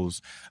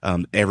roles.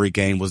 Every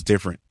game was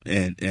different,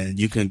 and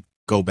you can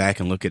go back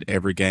and look at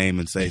every game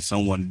and say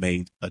someone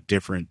made a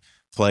different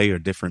play or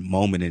different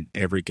moment in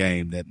every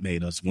game that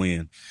made us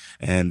win.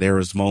 And there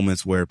was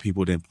moments where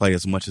people didn't play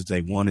as much as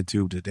they wanted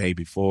to the day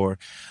before.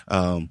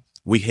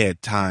 We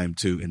had time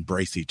to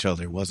embrace each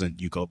other. It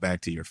wasn't you go back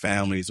to your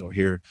families or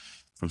hear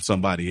from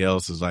somebody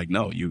else. It's like,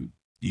 no, you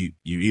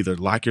either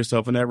lock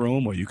yourself in that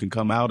room or you can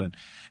come out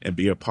and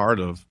be a part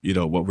of,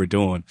 what we're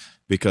doing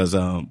because,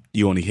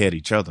 you only had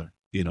each other,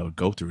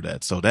 go through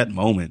that. So that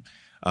moment,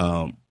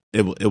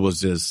 it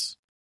was just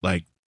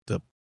like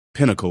the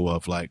pinnacle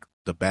of like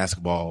the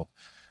basketball,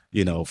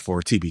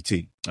 for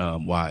TBT,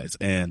 wise.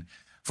 And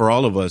for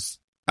all of us,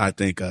 I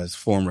think as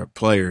former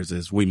players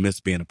is we miss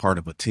being a part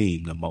of a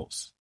team the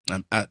most.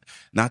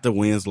 Not the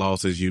wins,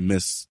 losses. You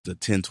miss the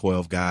 10,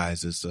 12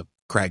 guys. It's a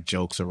crack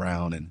jokes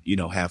around and,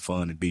 have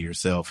fun and be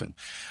yourself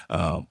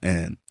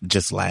and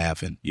just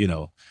laugh. And,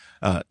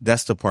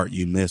 that's the part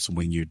you miss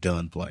when you're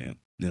done playing,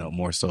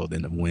 more so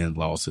than the win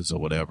losses or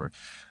whatever.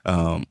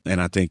 And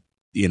I think,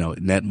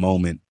 in that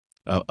moment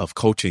of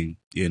coaching,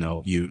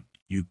 you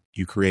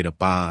create a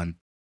bond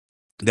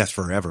that's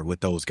forever with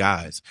those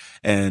guys.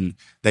 And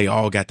they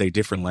all got their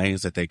different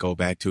lanes that they go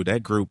back to.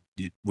 That group,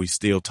 we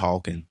still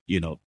talk and,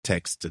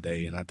 text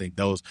today. And I think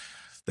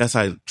that's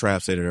how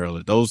Trav said it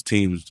earlier. Those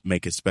teams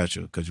make it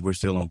special because we're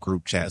still on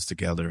group chats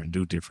together and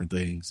do different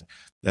things.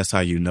 That's how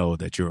you know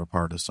that you're a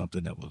part of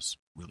something that was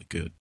really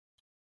good.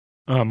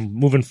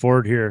 Moving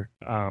forward here,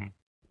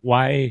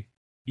 why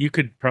you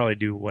could probably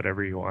do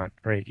whatever you want,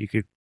 right? You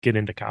could get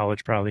into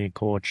college probably and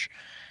coach.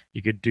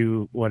 You could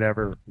do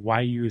whatever.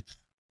 Why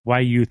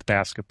youth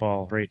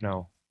basketball right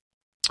now?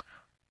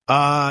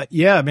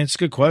 Yeah, I mean, it's a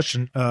good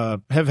question.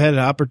 Have had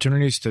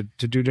opportunities to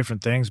do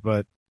different things,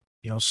 but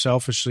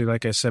selfishly,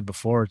 like I said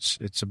before,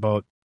 it's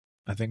about,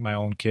 I think, my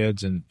own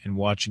kids and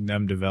watching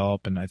them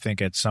develop. And I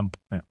think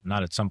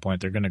not at some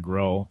point, they're going to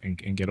grow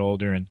and get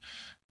older and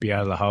be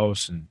out of the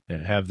house and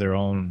have their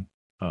own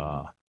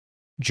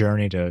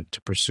journey to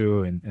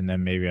pursue. And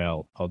then maybe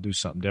I'll do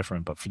something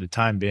different. But for the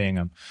time being,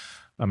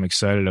 I'm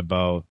excited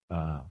about,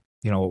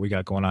 what we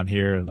got going on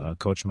here,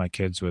 coaching my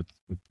kids with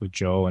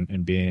Joe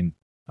and being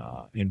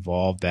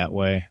involved that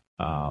way.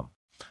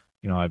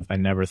 I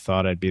never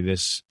thought I'd be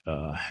this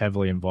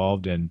heavily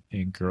involved in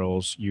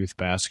girls' youth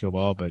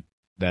basketball, but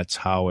that's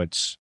how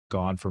it's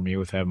gone for me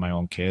with having my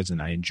own kids,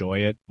 and I enjoy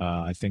it.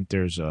 I think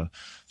there's a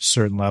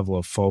certain level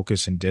of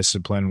focus and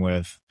discipline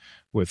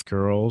with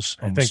girls.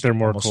 I think they're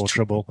more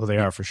coachable. Well, they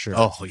are for sure.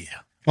 Oh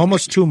yeah,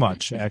 almost too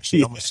much actually.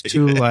 Yeah. Almost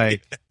too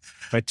like.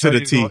 If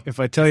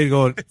I tell you to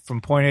go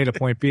from point A to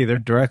point B, they're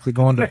directly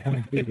going to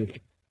point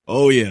B.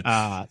 Oh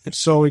yeah.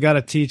 So we got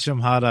to teach them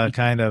how to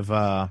kind of,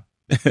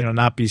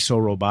 not be so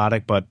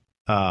robotic. But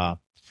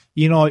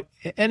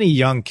any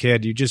young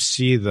kid, you just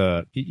see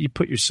you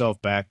put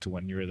yourself back to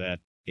when you were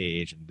that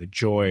age and the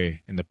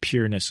joy and the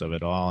pureness of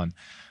it all. And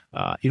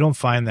you don't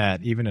find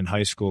that even in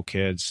high school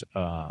kids.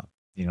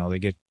 they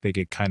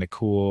get kind of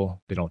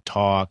cool. They don't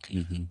talk.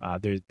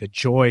 The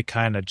joy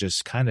kind of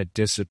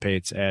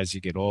dissipates as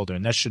you get older,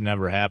 and that should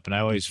never happen. I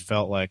always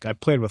felt like I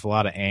played with a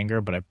lot of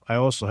anger, but I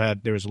also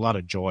there was a lot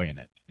of joy in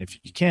it. If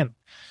you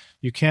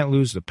can't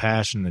lose the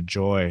passion, the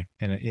joy.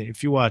 And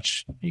if you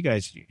watch, you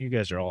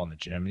guys are all in the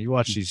gym. You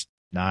watch these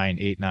 9,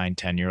 8, 9,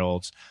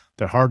 10-year-olds.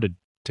 They're hard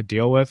to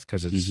deal with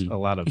because it's a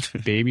lot of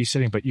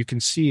babysitting, but you can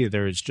see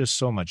there is just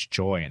so much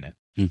joy in it.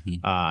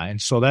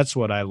 And so that's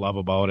what I love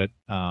about it.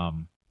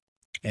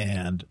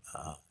 And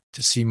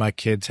to see my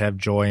kids have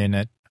joy in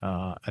it,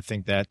 I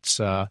think that's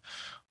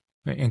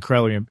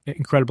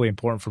incredibly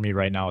important for me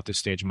right now at this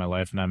stage of my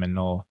life. And I'm in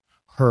no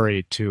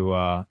hurry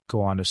to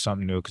go on to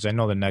something new, because I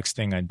know the next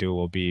thing I do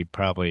will be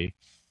probably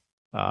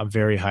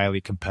very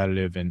highly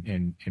competitive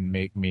and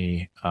make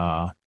me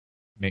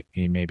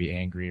maybe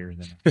angrier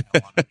than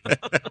I want.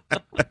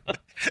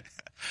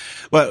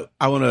 Well,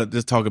 I want to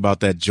just talk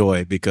about that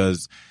joy,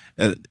 because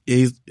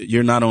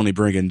you're not only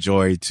bringing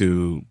joy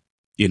to,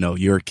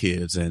 your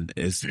kids, and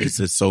it's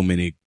just so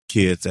many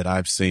kids that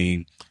I've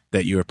seen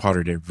that you're a part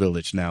of their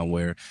village now,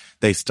 where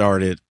they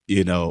started,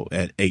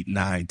 at 8,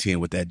 9, 10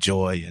 with that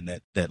joy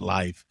and that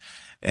life,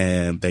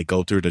 and they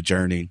go through the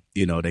journey,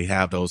 they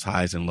have those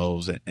highs and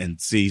lows,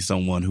 and see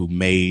someone who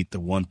made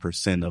the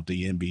 1% of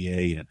the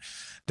NBA and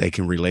they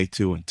can relate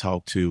to and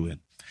talk to,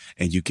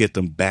 and you get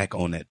them back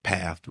on that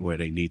path where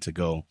they need to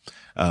go.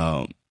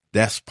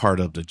 That's part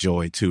of the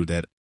joy too,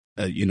 that,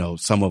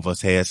 some of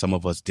us had, some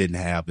of us didn't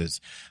have, is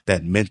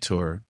that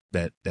mentor,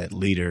 that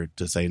leader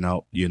to say,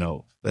 no,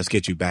 let's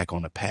get you back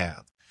on the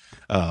path,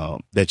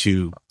 that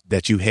you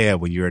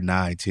had when you're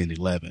 9, 10,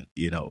 11,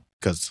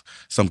 because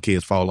some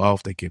kids fall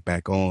off, they get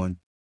back on.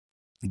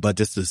 But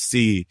just to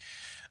see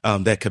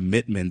that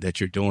commitment that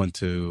you're doing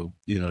to,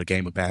 the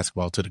game of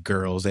basketball, to the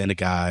girls and the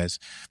guys,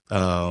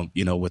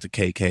 with the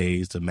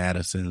KKs, the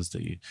Madisons,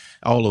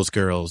 all those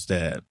girls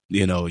that,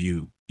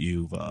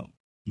 you've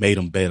made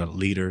them better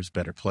leaders,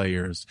 better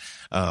players.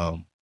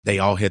 They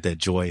all had that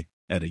joy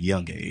at a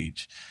young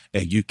age,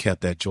 and you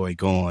kept that joy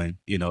going,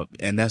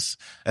 and that's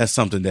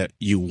something that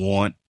you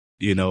want,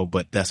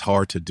 but that's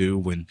hard to do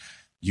when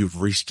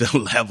you've reached the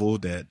level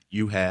that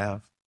you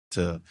have,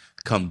 to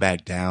come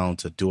back down,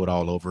 to do it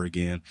all over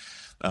again.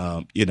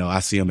 I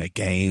see him at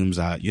games.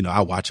 I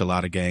watch a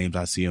lot of games.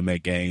 I see him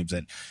at games,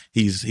 and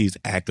he's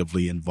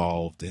actively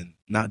involved in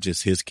not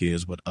just his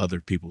kids, but other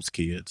people's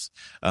kids.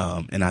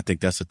 And I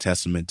think that's a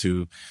testament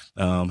to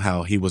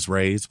how he was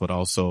raised, but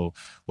also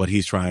what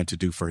he's trying to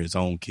do for his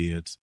own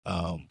kids.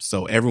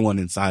 So everyone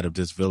inside of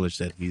this village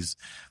that he's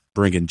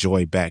bringing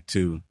joy back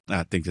to,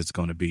 I think it's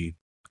going to be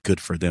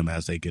good for them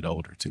as they get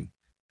older too.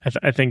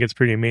 I think it's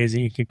pretty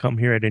amazing. You can come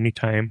here at any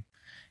time,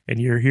 and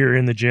you're here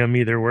in the gym,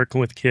 either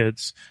working with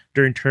kids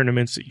during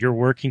tournaments, you're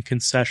working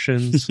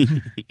concessions.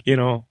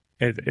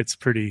 It's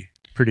pretty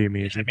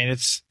amazing. I mean,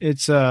 it's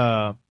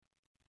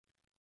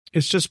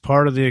just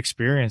part of the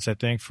experience, I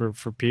think, for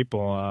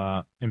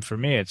people. And for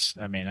me,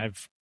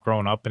 I've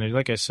grown up in it.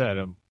 Like I said,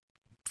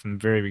 from the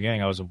very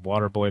beginning, I was a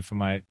water boy for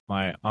my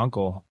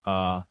uncle.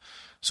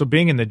 So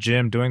being in the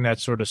gym, doing that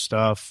sort of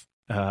stuff,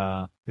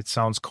 it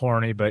sounds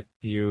corny, but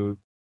you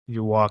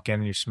walk in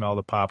and you smell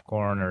the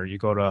popcorn, or you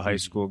go to a high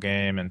school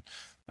game and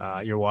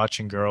you're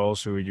watching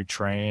girls who you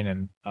train.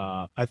 And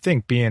I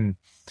think being,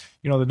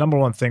 the number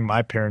one thing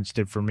my parents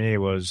did for me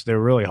was they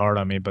were really hard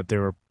on me, but they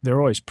were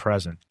always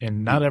present,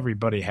 and not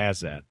everybody has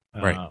that.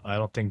 Right. I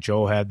don't think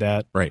Joe had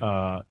that. Right.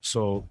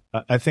 So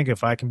I think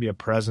if I can be a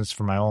presence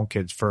for my own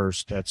kids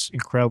first, that's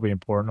incredibly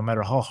important. No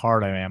matter how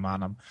hard I am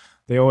on them,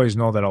 they always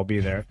know that I'll be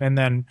there. And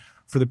then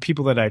for the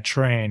people that I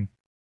train,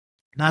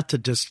 not to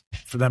just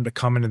for them to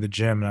come into the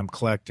gym and I'm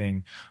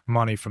collecting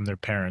money from their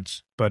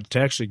parents, but to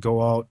actually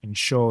go out and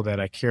show that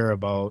I care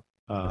about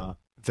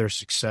their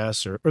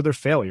success or their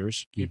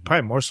failures,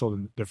 probably more so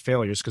than their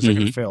failures, because they're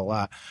going to fail a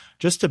lot.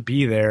 Just to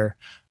be there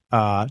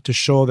to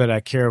show that I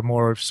care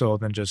more so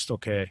than just,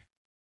 okay,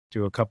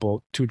 do a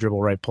couple 2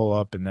 dribble right pull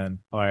up and then,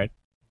 all right,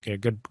 okay,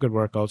 good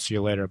workout, see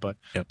you later. But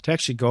to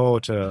actually go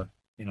to,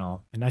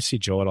 and I see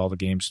Joe at all the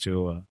games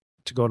too,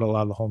 to go to a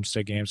lot of the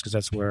Homestead games, because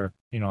that's where,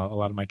 a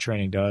lot of my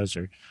training does,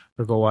 or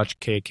go watch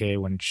KK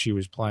when she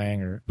was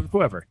playing, or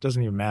whoever. It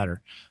doesn't even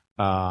matter.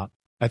 I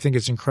think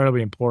it's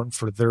incredibly important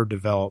for their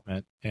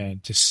development,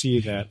 and to see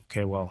that,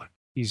 okay, well,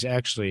 he's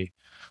actually,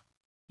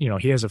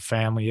 he has a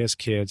family, he has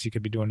kids, he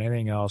could be doing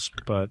anything else,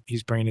 but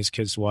he's bringing his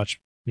kids to watch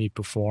me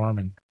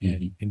perform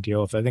and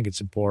deal with. I think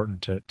it's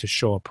important to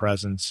show a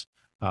presence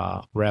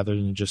rather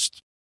than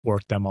just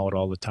work them out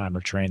all the time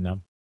or train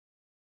them.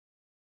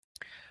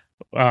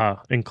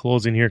 In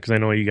closing here, because I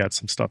know you got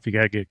some stuff you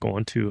got to get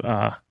going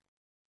to.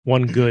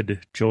 One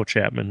good Joe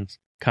Chapman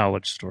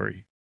college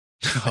story.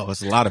 Oh,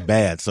 it's a lot of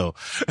bad. So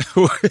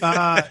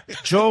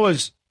Joe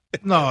was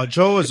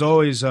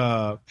always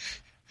I'll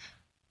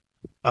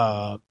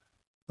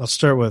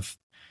start with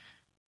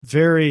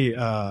very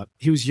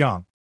he was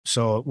young.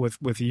 So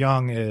with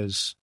young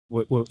is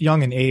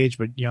young in age,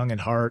 but young in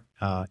heart,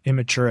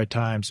 immature at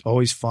times,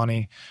 always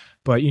funny.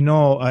 But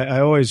I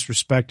always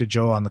respected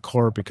Joe on the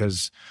court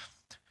because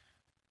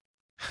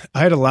I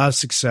had a lot of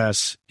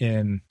success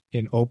in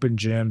open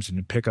gyms and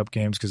in pickup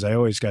games because I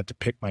always got to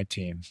pick my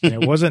team. And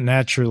it wasn't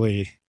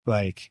naturally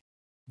like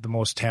the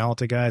most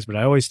talented guys, but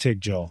I always take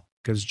Joe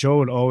because Joe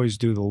would always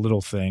do the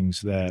little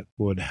things that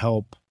would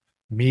help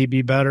me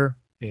be better.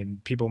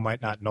 And people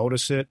might not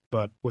notice it,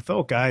 but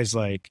without guys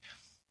like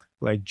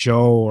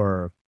Joe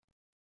or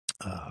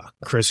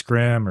Chris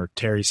Grimm or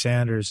Terry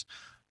Sanders,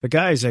 the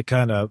guys that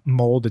kind of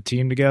mold the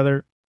team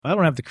together, I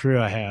don't have the career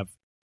I have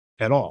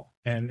at all.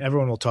 And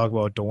everyone will talk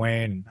about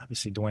Dwayne, and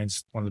obviously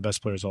Dwayne's one of the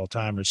best players of all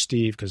time, or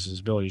Steve because of his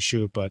ability to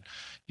shoot. But,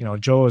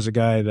 Joe is a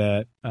guy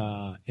that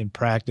in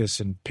practice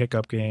and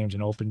pickup games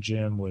and open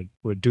gym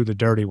would do the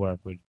dirty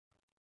work, would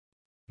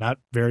not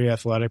very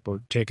athletic, but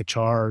would take a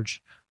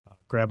charge,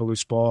 grab a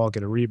loose ball,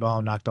 get a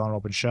rebound, knock down an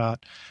open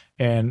shot.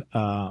 And,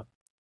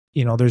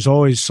 there's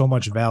always so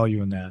much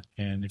value in that.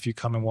 And if you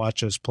come and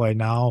watch us play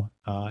now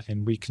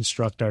and we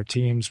construct our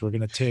teams, we're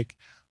going to take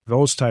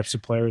those types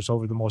of players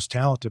over the most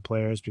talented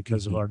players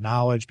because of our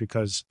knowledge,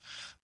 because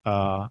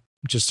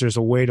just there's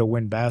a way to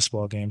win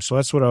basketball games. So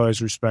that's what I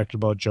always respect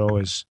about Joe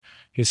is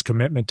his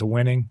commitment to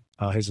winning,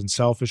 his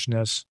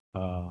unselfishness,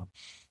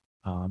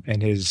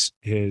 and his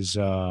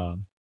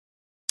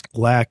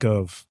lack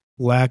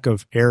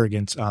of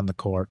arrogance on the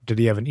court. Did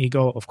he have an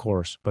ego? Of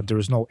course, but there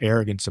was no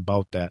arrogance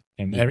about that.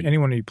 And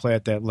anyone who play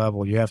at that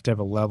level, you have to have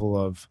a level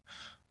of,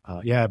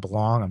 I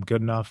belong, I'm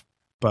good enough,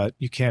 but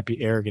you can't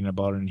be arrogant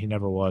about it, and he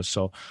never was.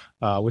 So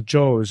with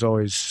Joe, it was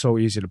always so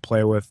easy to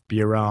play with,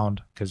 be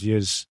around, because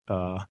he's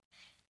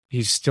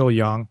still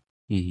young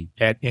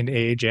in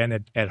age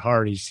and at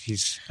heart.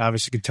 He's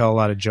obviously can tell a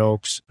lot of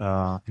jokes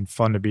and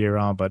fun to be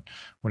around, but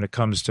when it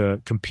comes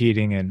to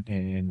competing,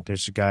 and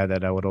there's a guy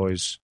that I would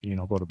always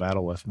go to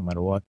battle with no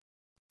matter what.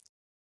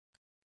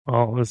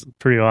 Well, this is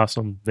pretty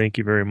awesome. Thank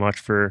you very much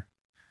for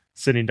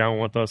sitting down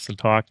with us and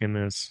talking.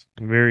 It's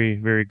very,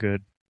 very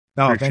good.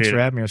 No, Appreciate thanks for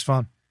it. having me. It was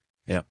fun.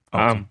 Yeah.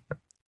 Awesome.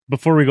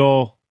 Before we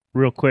go,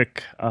 real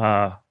quick,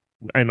 I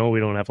know we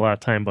don't have a lot of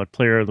time, but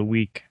Player of the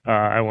Week,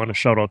 I want to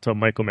shout out to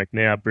Michael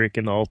McNabb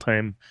breaking the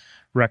all-time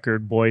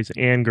record, boys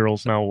and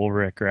girls now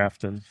over at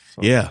Grafton.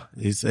 So. Yeah,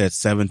 he's at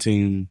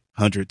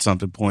 1,700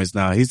 something points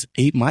now.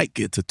 He might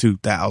get to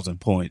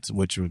 2,000 points,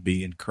 which would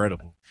be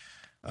incredible.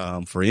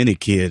 For any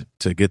kid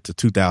to get to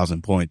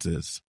 2,000 points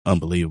is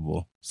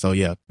unbelievable. So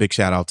yeah, big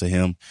shout out to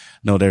him.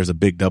 No, there's a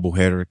big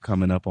doubleheader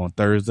coming up on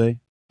Thursday.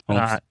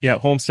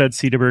 Homestead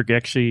Cedarburg.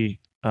 Actually,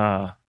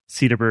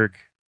 Cedarburg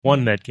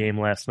won that game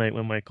last night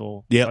when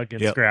Michael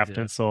against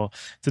Grafton. So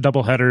it's a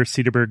doubleheader: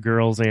 Cedarburg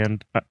girls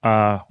and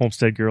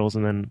Homestead girls,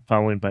 and then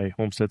following by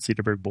Homestead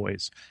Cedarburg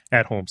boys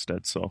at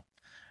Homestead. So, all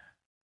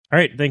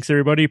right, thanks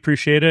everybody.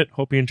 Appreciate it.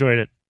 Hope you enjoyed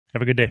it.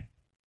 Have a good day.